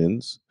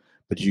decisions,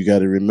 but you got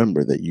to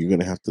remember that you're going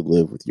to have to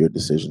live with your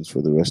decisions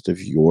for the rest of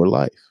your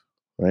life.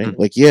 Right?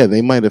 Mm-hmm. Like, yeah,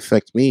 they might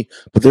affect me,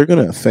 but they're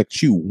going to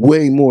affect you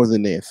way more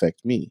than they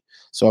affect me.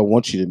 So I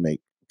want you to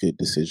make good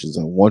decisions.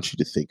 I want you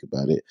to think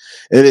about it.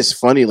 And it's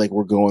funny, like,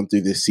 we're going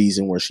through this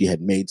season where she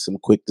had made some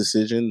quick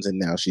decisions and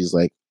now she's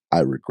like, I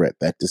regret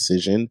that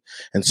decision.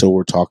 And so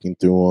we're talking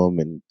through them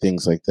and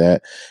things like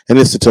that. And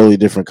it's a totally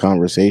different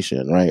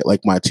conversation, right?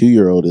 Like my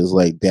 2-year-old is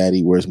like,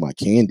 Daddy, where's my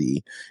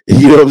candy?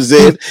 You know what I'm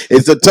saying?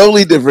 It's a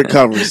totally different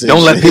conversation.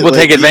 Don't let people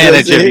take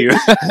advantage of you.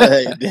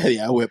 Hey, Daddy,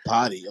 I went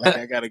potty. Like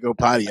I got to go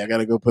potty. I got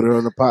to go put her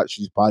on the pot.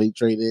 She's potty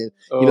trained in.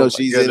 You know,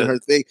 she's in her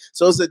thing.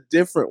 So it's a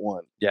different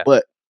one. Yeah.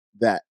 But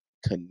that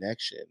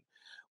connection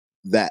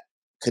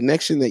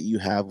that you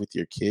have with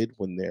your kid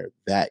when they're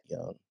that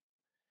young,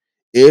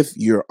 if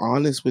you're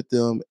honest with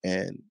them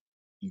and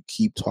you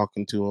keep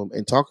talking to them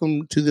and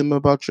talking to them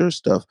about your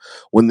stuff,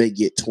 when they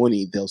get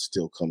 20, they'll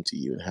still come to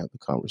you and have the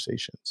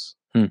conversations.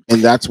 And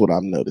that's what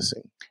I'm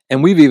noticing.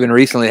 And we've even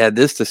recently had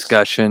this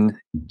discussion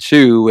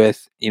too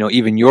with,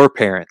 even your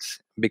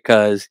parents,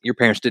 because your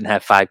parents didn't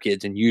have 5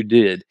 kids and you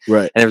did.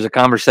 Right. And there was a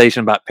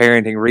conversation about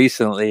parenting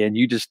recently and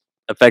you just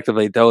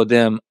effectively told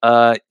them,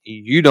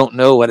 you don't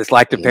know what it's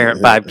like to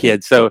parent 5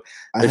 kids. So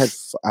I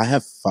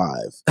have 5.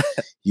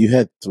 You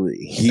had 3.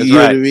 You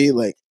know what I mean?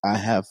 Like I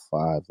have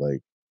 5.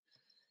 Like,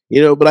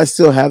 but I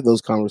still have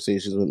those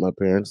conversations with my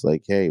parents.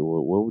 Like, hey,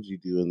 well, what would you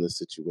do in this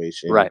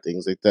situation? Right. And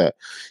things like that.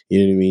 You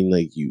know what I mean?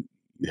 Like you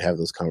have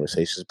those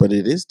conversations, but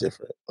it is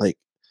different. Like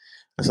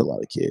that's a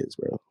lot of kids,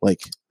 bro.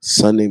 Like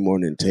Sunday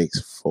morning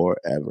takes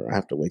forever. I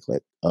have to wake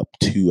up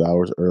 2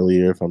 hours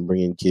earlier if I'm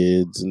bringing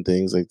kids and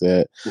things like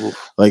that.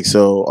 Oof. Like,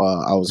 so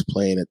I was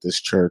playing at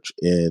this church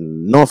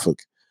in Norfolk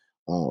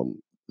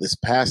this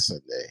past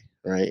Sunday,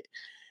 right?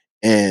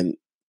 And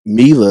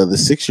Mila, the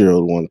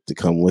 6-year-old, wanted to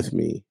come with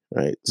me,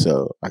 right?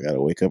 So I got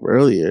to wake up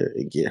earlier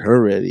and get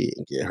her ready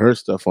and get her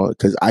stuff on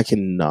because I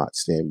cannot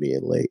stand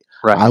being late.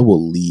 Right. I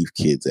will leave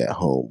kids at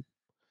home.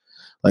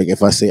 Like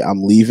if I say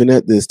I'm leaving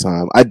at this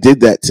time, I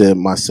did that to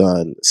my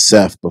son,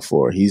 Seth,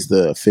 before. He's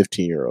the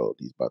 15-year-old.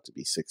 He's about to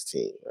be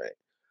 16, right?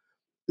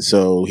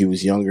 So he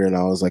was younger and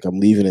I was like, I'm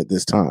leaving at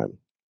this time.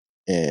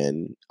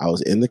 And I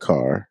was in the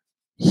car.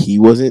 He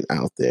wasn't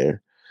out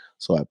there.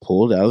 So I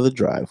pulled out of the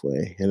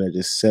driveway and I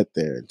just sat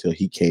there until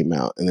he came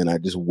out. And then I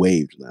just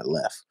waved and I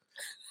left.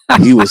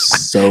 He was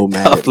so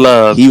mad at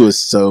me. He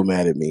was so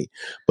mad at me.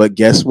 But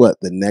guess what?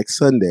 The next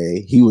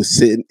Sunday, he was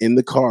sitting in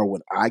the car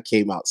when I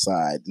came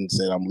outside and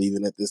said, I'm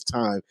leaving at this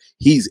time.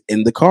 He's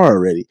in the car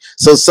already.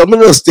 So some of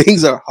those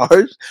things are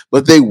harsh,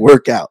 but they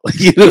work out.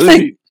 You know what I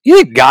mean? You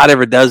think God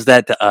ever does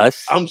that to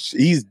us?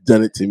 He's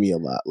done it to me a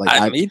lot.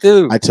 Like me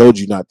too. I told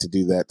you not to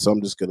do that, so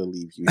I'm just gonna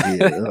leave you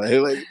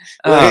here.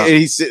 And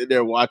he's sitting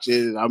there watching,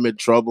 and I'm in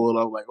trouble, and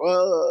I'm like,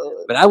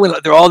 whoa. But I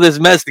went through all this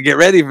mess to get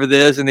ready for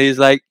this, and he's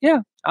like,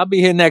 "Yeah, I'll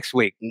be here next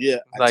week." Yeah,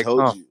 I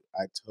told you.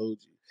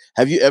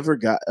 Have you ever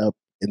got up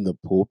in the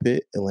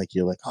pulpit and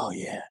you're like, oh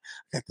yeah,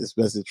 I got this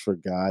message for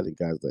God, and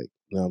God's like,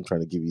 no, I'm trying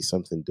to give you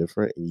something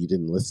different, and you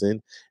didn't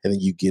listen, and then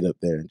you get up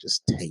there and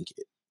just tank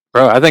it.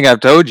 Bro, I think I've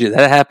told you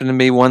that happened to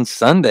me one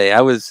Sunday.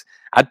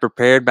 I'd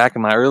prepared back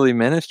in my early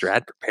ministry.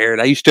 I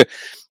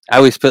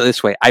always put it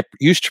this way. I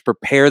used to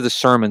prepare the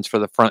sermons for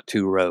the front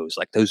 2 rows,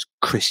 like those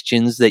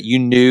Christians that you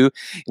knew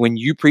when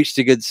you preached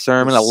a good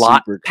sermon, a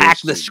lot, pack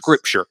the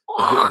scripture,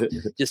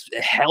 just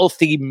a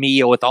healthy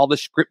meal with all the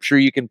scripture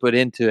you can put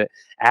into it.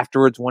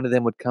 Afterwards, one of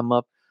them would come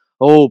up.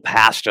 Oh,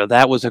 pastor,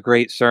 that was a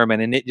great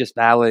sermon. And it just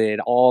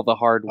validated all the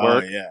hard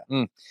work. Oh,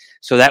 yeah.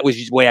 So that was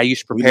the way I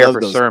used to prepare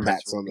for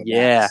sermons.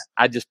 Yeah.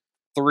 I just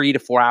 3 to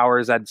 4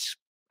 hours I'd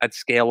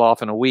scale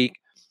off in a week.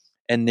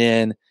 And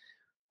then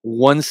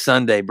One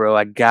Sunday, bro,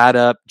 I got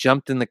up,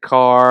 jumped in the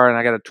car, and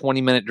I got a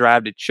 20-minute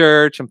drive to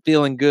church. I'm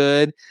feeling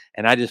good,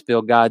 and I just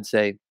feel God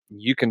say,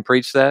 "You can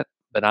preach that,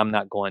 but I'm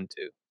not going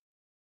to."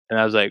 And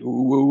I was like,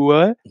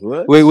 "What?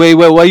 What? Wait,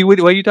 what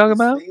are you talking This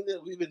about?" thing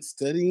that we've been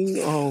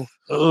studying all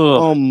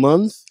Ugh.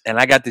 month. And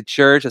I got to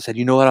church. I said,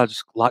 "You know what? I'll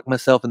just lock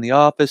myself in the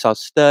office. I'll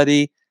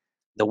study."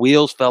 The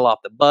wheels fell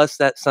off the bus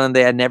that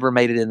Sunday. I never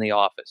made it in the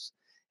office.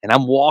 And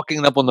I'm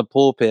walking up on the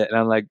pulpit, and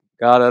I'm like,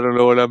 "God, I don't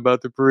know what I'm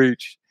about to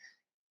preach."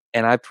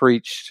 And I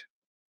preached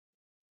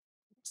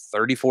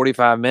 30,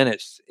 45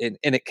 minutes, and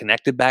it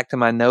connected back to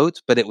my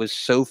notes, but it was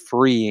so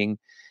freeing.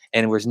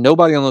 And there was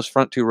nobody on those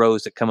front two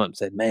rows that come up and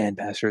said, "Man,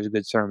 Pastor, it was a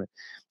good sermon."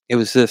 It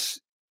was this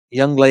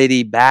young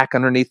lady back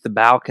underneath the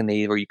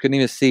balcony where you couldn't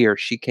even see her.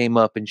 She came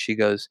up and she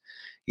goes,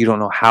 "You don't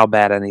know how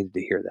bad I needed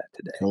to hear that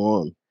today." Come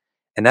on.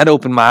 And that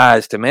opened my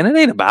eyes to, man, it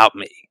ain't about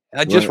me.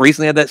 I just Right.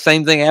 recently had that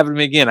same thing happen to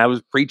me again. I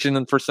was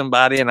preaching for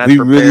somebody, and I We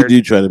prepared. really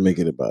do try to make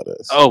it about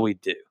us. Oh, we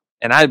do.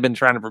 And I've been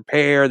trying to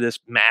prepare this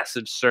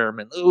massive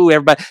sermon. Ooh,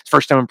 everybody, it's the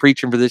first time I'm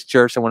preaching for this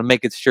church. I want to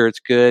make it sure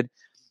it's good.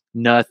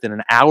 Nothing.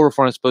 An hour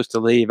before I'm supposed to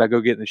leave, I go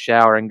get in the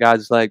shower, and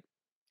God's like,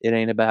 "It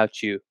ain't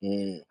about you."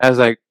 I was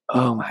like,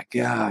 oh my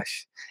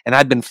gosh. And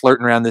I'd been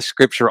flirting around this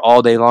scripture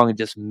all day long and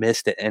just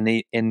missed it.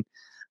 And in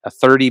a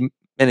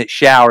 30-minute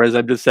shower, as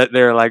I'm just sitting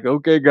there like,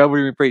 "Okay, God, what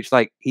do you preach?"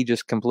 Like, he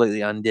just completely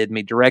undid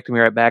me, directed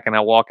me right back. And I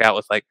walk out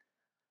with like,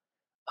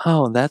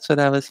 "Oh, that's what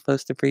I was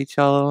supposed to preach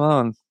all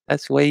along.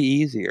 That's way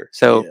easier."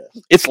 So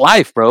Yeah. it's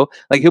life, bro.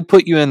 Like, he'll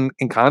put you in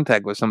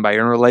contact with somebody,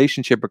 in a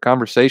relationship or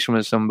conversation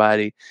with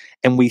somebody,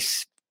 and we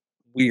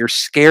are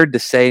scared to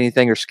say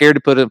anything or scared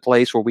to put it in a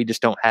place where we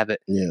just don't have it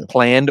Yeah.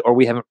 planned or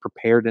we haven't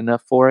prepared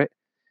enough for it.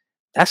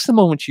 That's the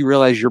moment you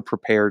realize you're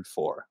prepared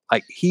for.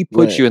 Like, he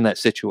puts Right. you in that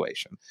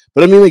situation.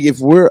 But I mean, like, if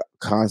we're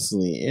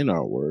constantly in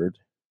our word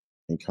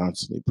and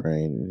constantly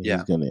praying, and Yeah.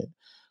 he's gonna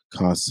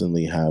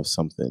constantly have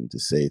something to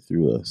say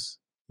through us.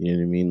 You know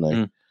what I mean?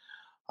 Like,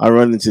 I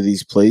run into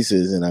these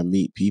places and I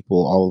meet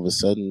people all of a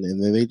sudden,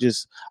 and then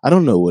I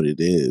don't know what it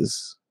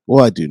is.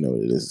 Well, I do know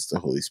what it is. It's the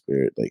Holy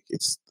Spirit. Like,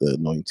 it's the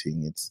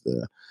anointing. It's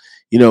the,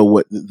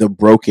 what the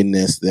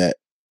brokenness that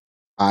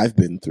I've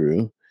been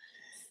through.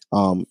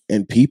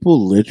 And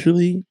people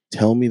literally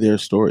tell me their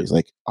stories.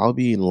 Like, I'll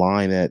be in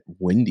line at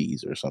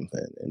Wendy's or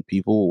something, and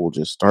people will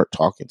just start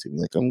talking to me.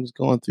 Like, I'm just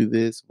going through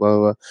this, blah, blah,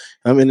 blah.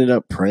 I'm ended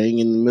up praying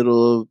in the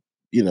middle of,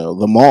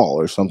 the mall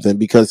or something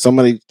because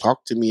somebody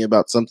talked to me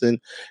about something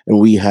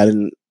and we had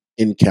an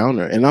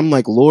encounter. And I'm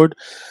like, Lord,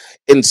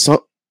 and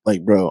so,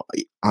 like, bro,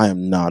 I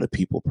am not a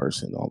people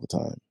person all the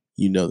time.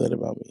 You know that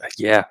about me.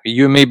 Yeah,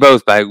 you and me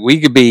both. But we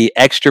could be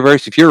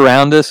extroverts. If you're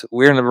around us,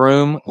 we're in the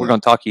room, we're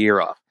going to talk your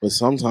ear off. But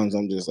sometimes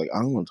I'm just like, I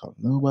don't want to talk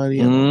to nobody.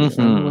 I don't want to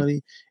be around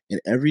nobody. And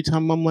every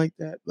time I'm like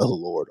that, the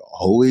Lord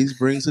always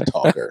brings a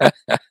talker.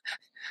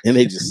 And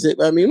they just sit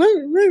by me, and I'd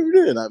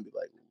be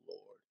like,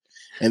 Lord.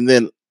 And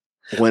then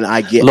when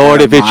I get Lord,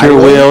 if it's your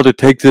will to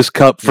take this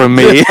cup from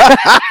me.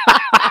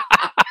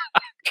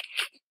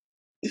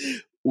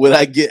 When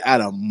I get out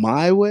of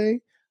my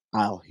way,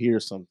 I'll hear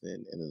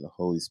something, and then the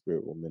Holy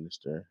Spirit will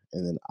minister,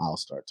 and then I'll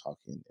start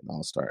talking, and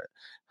I'll start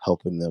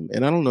helping them.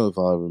 And I don't know if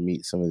I'll ever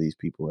meet some of these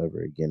people ever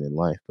again in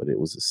life, but it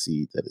was a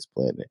seed that is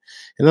planted.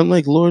 And I'm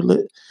like, Lord,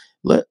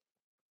 let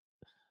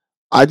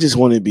I just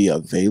want to be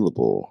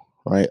available,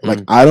 right?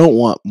 Like, I don't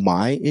want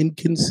my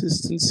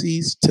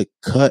inconsistencies to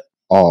cut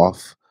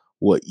off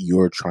what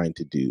you're trying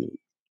to do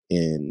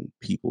in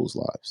people's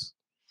lives.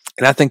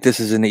 And I think this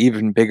is an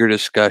even bigger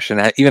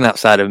discussion, even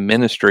outside of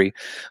ministry,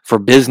 for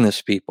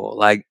business people.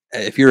 Like,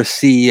 if you're a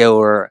CEO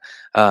or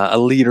a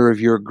leader of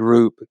your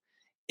group,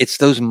 it's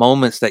those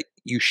moments that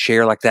you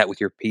share like that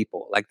with your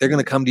people. Like, they're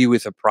going to come to you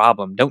with a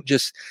problem. Don't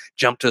just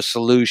jump to a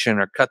solution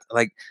or cut.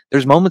 Like,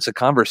 there's moments of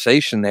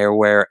conversation there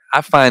where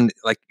I find,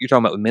 like you're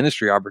talking about with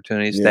ministry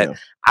opportunities, that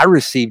I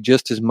receive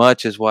just as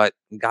much as what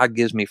God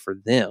gives me for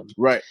them.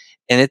 Right.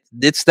 And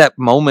it's that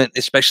moment,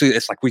 especially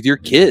it's like with your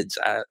kids,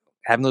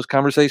 having those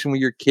conversations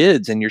with your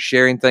kids, and you're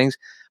sharing things.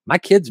 My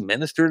kids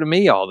minister to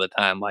me all the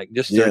time, like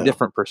just through a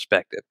different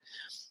perspective.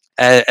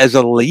 As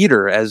a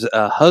leader, as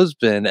a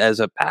husband, as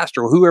a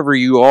pastor, whoever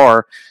you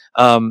are,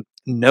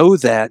 know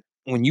that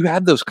when you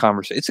have those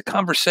conversations, it's a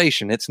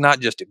conversation. It's not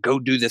just a go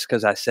do this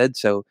because I said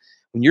so.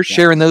 When you're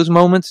sharing those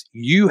moments,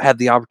 you have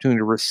the opportunity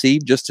to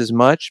receive just as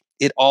much.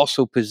 It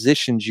also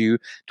positions you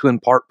to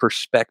impart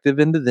perspective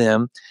into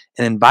them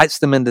and invites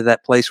them into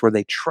that place where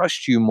they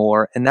trust you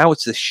more. And now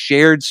it's a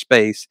shared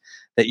space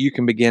that you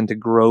can begin to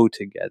grow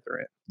together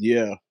in.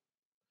 Yeah.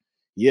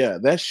 Yeah,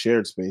 that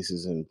shared space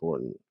is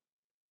important.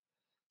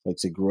 Like,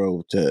 to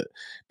grow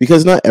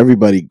because not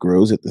everybody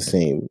grows at the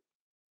same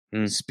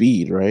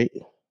speed, right?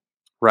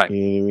 Right.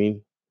 You know what I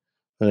mean?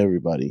 Not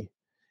everybody.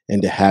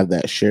 And to have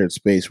that shared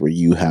space where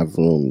you have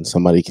room and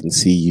somebody can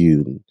see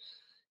you.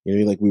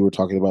 Like we were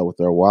talking about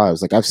with our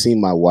wives. Like, I've seen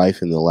my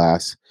wife in the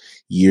last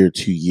year,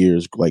 2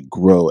 years, like,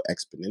 grow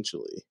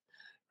exponentially.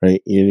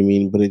 Right. You know what I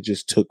mean? But it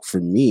just took for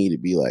me to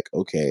be like,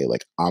 okay,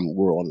 like,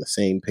 we're on the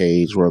same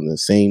page. We're on the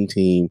same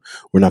team.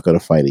 We're not going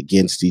to fight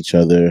against each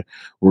other.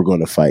 We're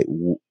going to fight,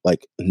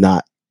 like,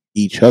 not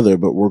each other,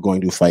 but we're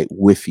going to fight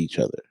with each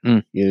other.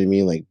 Mm. You know what I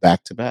mean? Like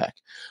back to back.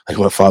 Like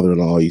my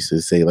father-in-law used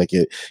to say, like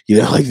it,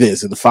 like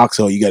this in the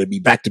foxhole, you got to be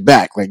back to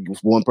back. Like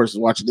one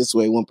person watching this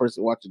way, one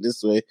person watching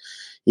this way.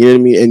 You know what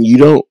I mean? And you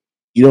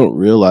don't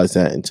realize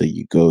that until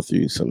you go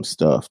through some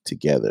stuff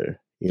together.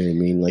 You know what I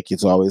mean? Like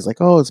it's always like,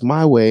 oh, it's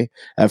my way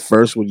at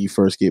first when you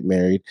first get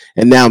married.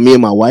 And now me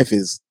and my wife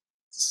is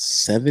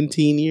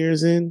 17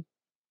 years in.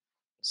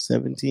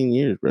 17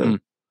 years, bro. Mm.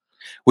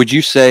 Would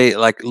you say,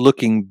 like,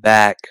 looking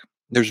back,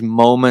 there's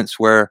moments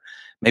where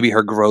maybe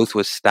her growth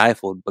was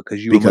stifled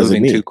because you were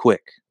moving too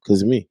quick?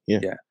 Because of me, yeah.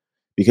 Yeah.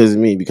 Because of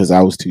me, because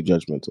I was too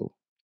judgmental.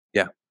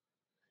 Yeah.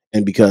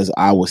 And because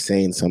I was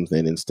saying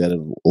something instead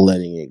of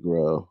letting it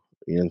grow.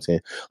 You know what I'm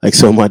saying? Like,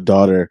 so my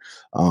daughter,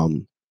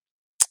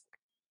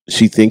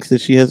 she thinks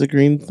that she has a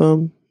green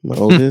thumb, my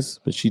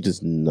oldest, but she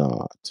does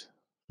not.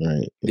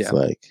 Right? It's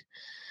like,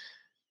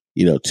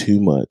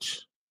 too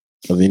much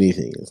of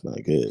anything is not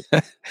good.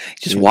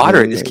 Just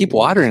water it. Just keep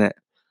watering it.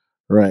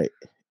 Right.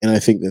 And I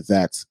think that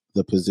that's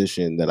the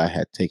position that I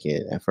had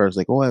taken at first.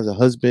 Like, oh, as a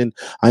husband,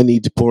 I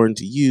need to pour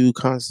into you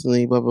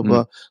constantly, blah, blah,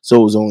 blah.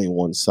 So it was only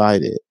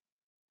one-sided.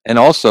 And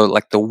also,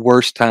 like, the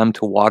worst time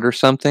to water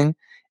something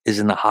is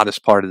in the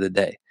hottest part of the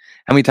day.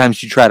 How many times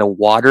do you try to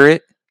water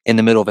it in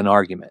the middle of an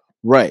argument?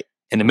 Right.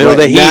 In the middle of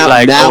the heat,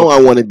 now I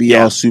want to be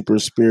all super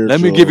spiritual. Let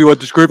me give you what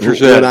the scripture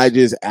says. When I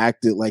just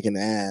acted like an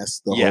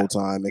ass the whole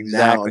time, and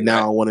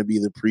now I want to be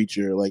the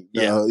preacher. Like,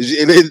 no,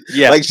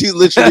 like she's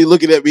literally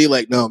looking at me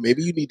like, no,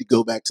 maybe you need to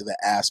go back to the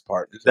ass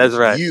part. That's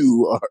right.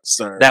 You are,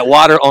 sir. That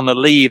water on the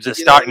leaves is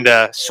starting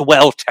to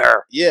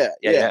swelter.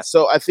 Yeah.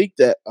 So I think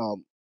that,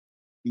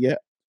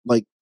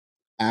 like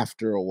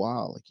after a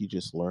while, like you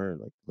just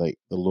learn, like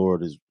the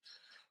Lord is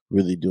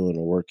really doing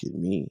a work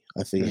in me.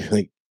 I think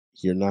like.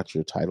 You're not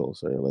your title,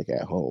 sir. Like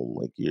at home,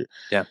 like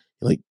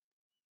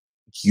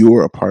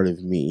you're a part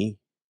of me,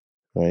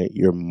 right?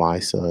 You're my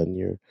son.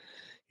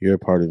 You're a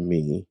part of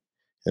me,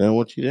 and I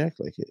want you to act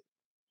like it.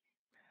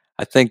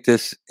 I think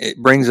it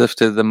brings us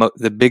to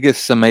the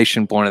biggest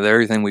summation point of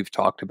everything we've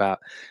talked about.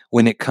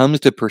 When it comes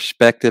to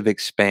perspective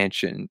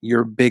expansion,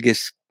 your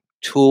biggest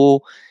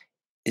tool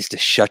is to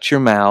shut your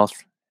mouth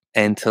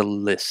and to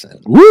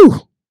listen.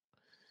 Woo!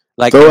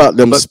 Like, throw out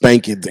them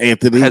spankings,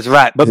 Anthony. That's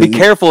right. But be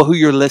careful who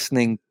you're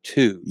listening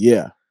to.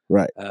 Yeah,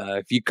 right.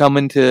 If you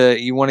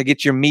want to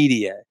get your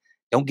media,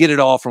 don't get it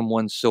all from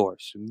one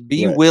source.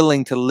 Be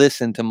willing to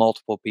listen to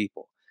multiple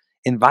people.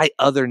 Invite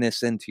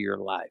otherness into your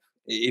life.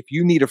 If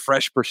you need a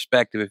fresh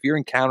perspective, if you're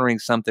encountering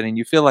something and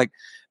you feel like,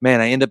 man,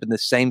 I end up in the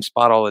same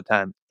spot all the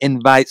time,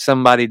 invite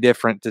somebody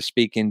different to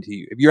speak into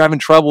you. If you're having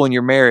trouble in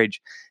your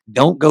marriage,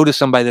 don't go to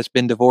somebody that's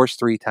been divorced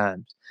 3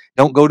 times.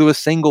 Don't go to a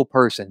single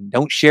person.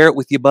 Don't share it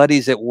with your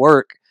buddies at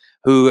work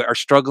who are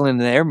struggling in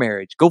their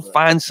marriage. Go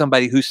find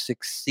somebody who's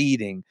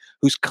succeeding,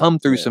 who's come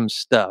through some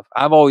stuff.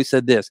 I've always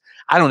said this.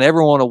 I don't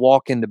ever want to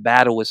walk into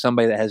battle with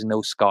somebody that has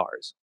no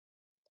scars.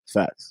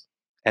 Facts.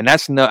 And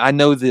I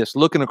know this,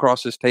 looking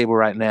across this table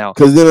right now.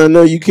 Because then I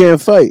know you can't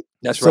fight.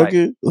 That's right.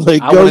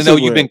 Like, I want to know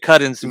you've been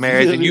cut in some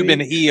marriage and you've been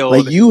healed.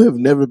 Like, you have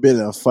never been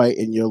in a fight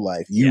in your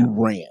life. You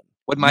ran.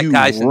 What did Mike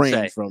Tyson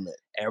say? From it.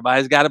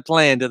 Everybody's got a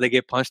plan till they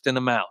get punched in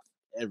the mouth.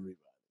 Everybody.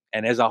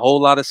 And there's a whole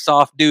lot of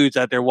soft dudes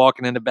out there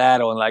walking into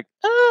battle and like,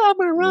 I'm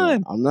going to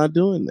run. I'm not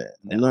doing that.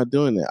 No. I'm not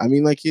doing that. I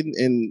mean, like,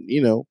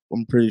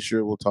 I'm pretty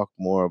sure we'll talk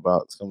more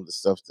about some of the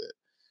stuff that,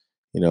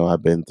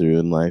 I've been through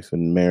in life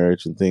and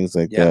marriage and things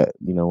like that,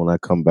 when I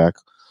come back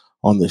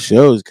on the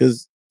shows.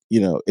 Because,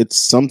 it's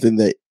something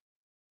that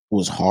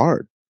was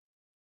hard.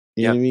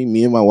 You know what I mean?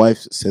 Me and my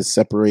wife has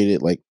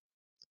separated, like,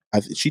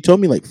 she told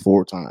me like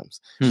 4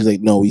 times. She's like,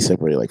 no, we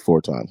separated like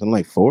 4 times. I'm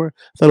like, 4? I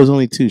thought it was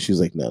only 2. She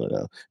was like,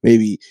 no.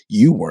 Maybe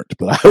you weren't,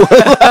 but I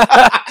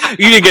was.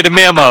 You didn't get a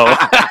memo.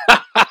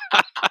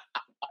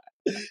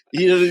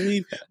 You know what I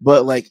mean?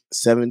 But like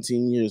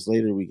 17 years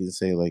later, we can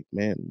say like,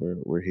 man,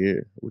 we're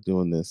here. We're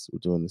doing this. We're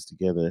doing this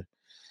together.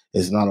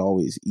 It's not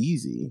always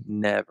easy.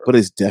 Never. But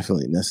it's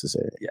definitely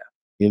necessary. Yeah.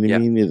 You know what I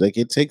mean?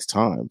 It takes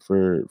time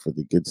for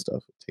the good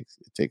stuff. It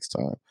takes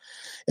time.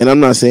 And I'm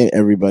not saying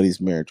everybody's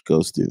marriage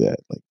goes through that.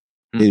 Like,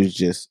 it was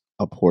just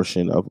a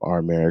portion of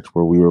our marriage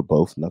where we were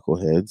both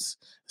knuckleheads,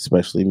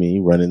 especially me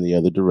running the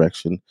other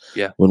direction.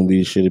 Yeah. When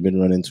we should have been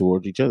running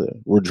towards each other.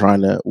 We're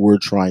trying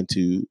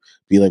to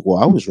be like,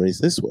 well, I was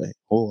raised this way.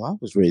 Oh, I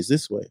was raised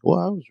this way. Well,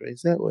 I was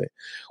raised that way.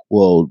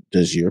 Well,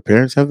 does your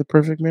parents have the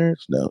perfect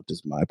marriage? No.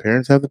 Does my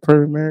parents have the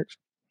perfect marriage?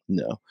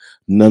 No.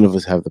 None of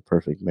us have the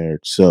perfect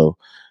marriage. So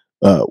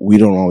we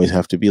don't always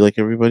have to be like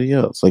everybody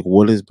else. Like,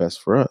 what is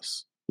best for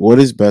us? What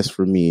is best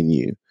for me and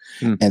you?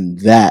 And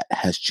that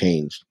has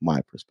changed my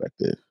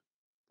perspective,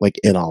 like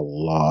in a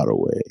lot of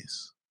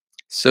ways.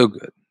 So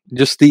good.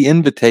 Just the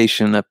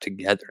invitation of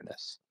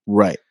togetherness.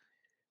 Right.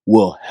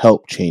 Will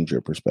help change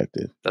your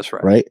perspective. That's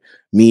right. Right?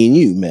 Me and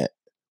you met.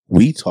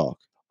 We talk.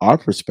 Our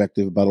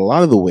perspective about a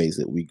lot of the ways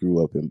that we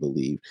grew up and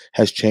believe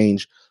has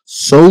changed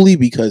solely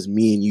because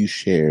me and you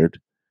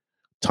shared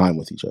time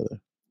with each other.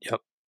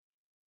 Yep.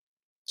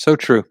 So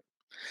true.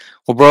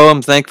 Well, bro,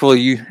 I'm thankful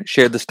you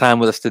shared this time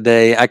with us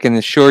today. I can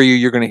assure you,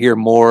 you're going to hear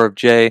more of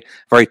Jay. I've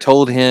already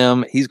told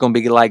him he's going to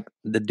be like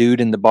the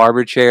dude in the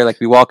barber chair. Like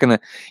you walk into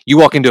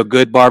a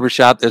good barber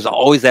shop. There's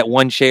always that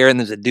one chair, and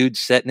there's a dude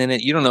sitting in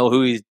it. You don't know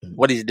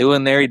what he's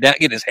doing there. He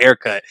doesn't get his hair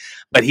cut,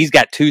 but he's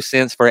got 2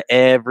 cents for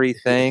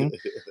everything.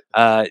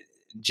 Uh,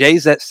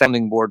 Jay's that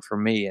sounding board for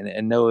me,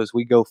 and know as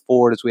we go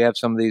forward, as we have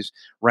some of these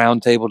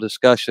roundtable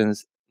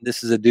discussions,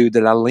 this is a dude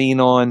that I lean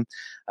on.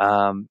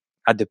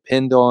 I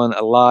depend on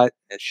a lot,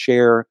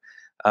 share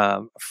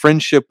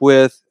friendship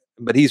with,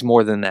 but he's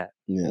more than that.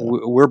 Yeah.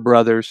 We're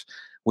brothers.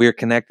 We are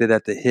connected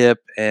at the hip,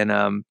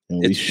 and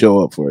we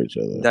show up for each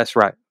other. That's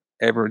right.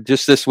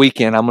 Just this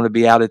weekend, I'm going to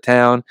be out of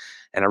town,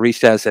 and I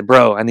reached out and said,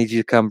 "Bro, I need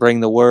you to come bring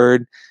the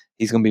word."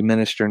 He's going to be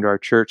ministering to our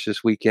church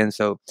this weekend.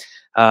 So,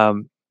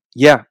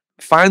 yeah,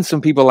 find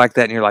some people like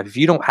that in your life. If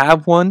you don't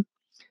have one,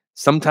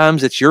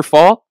 sometimes it's your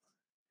fault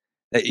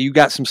that you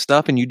got some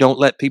stuff and you don't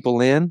let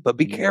people in, but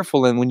be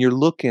careful. And when you're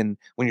looking,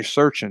 when you're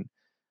searching,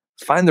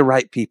 find the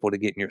right people to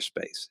get in your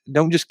space.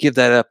 Don't just give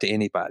that up to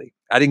anybody.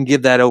 I didn't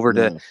give that over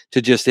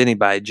to just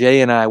anybody.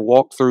 Jay and I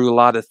walked through a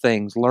lot of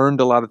things,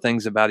 learned a lot of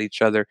things about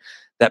each other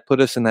that put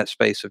us in that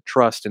space of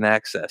trust and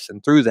access.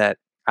 And through that,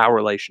 our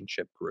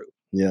relationship grew.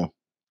 Yeah.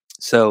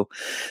 So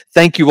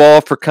thank you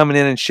all for coming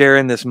in and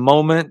sharing this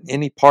moment.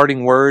 Any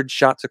parting words,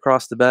 shots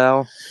across the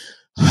bow?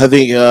 I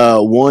think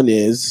one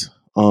is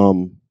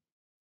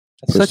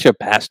That's such a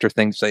pastor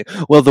thing to say.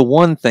 Well, the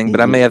one thing, but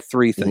I may have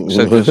 3 things.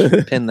 So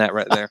just pin that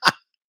right there.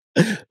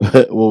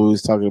 When we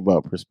was talking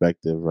about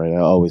perspective, right? I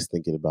always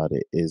thinking about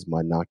it is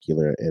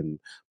monocular and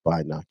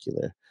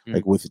binocular.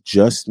 Like with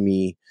just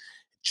me,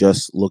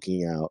 just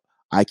looking out,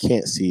 I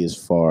can't see as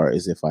far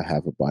as if I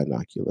have a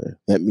binocular.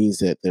 That means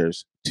that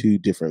there's 2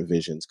 different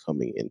visions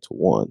coming into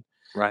one.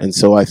 Right. And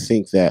so I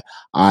think that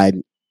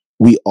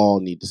we all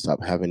need to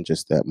stop having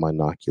just that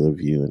monocular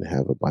view and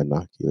have a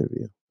binocular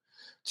view.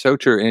 So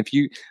true. And if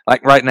you,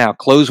 like right now,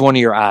 close one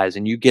of your eyes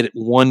and you get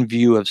one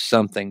view of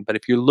something, but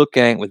if you're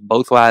looking with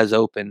both eyes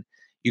open,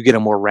 you get a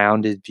more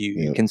rounded view.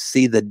 You can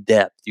see the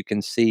depth. You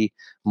can see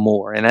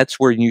more. And that's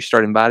where you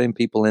start inviting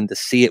people in to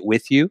see it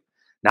with you,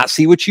 not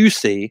see what you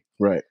see.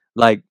 Right.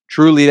 Like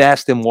truly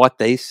ask them what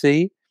they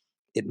see.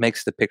 It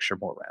makes the picture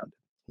more rounded.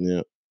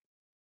 Yeah.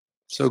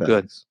 So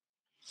good.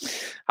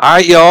 All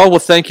right, y'all. Well,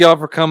 thank y'all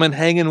for coming,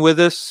 hanging with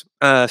us.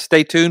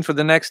 Stay tuned for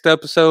the next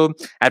episode.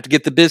 I have to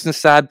get the business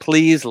side.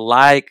 Please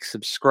like,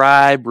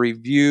 subscribe,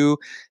 review.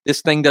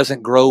 This thing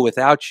doesn't grow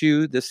without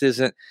you. This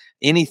isn't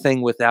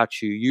anything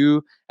without you.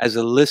 You, as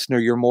a listener,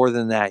 you're more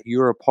than that.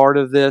 You're a part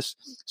of this.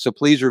 So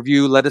please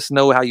review. Let us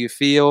know how you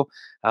feel.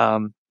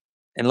 And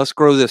let's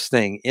grow this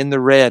thing in the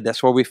red.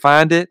 That's where we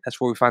find it.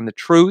 That's where we find the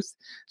truth.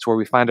 It's where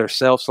we find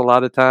ourselves a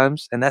lot of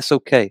times. And that's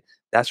okay.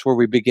 That's where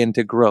we begin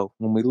to grow.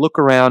 When we look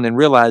around and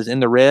realize in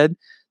the red,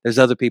 there's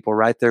other people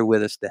right there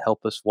with us to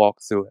help us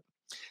walk through it.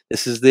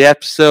 This is the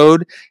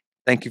episode.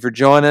 Thank you for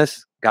joining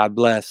us. God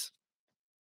bless.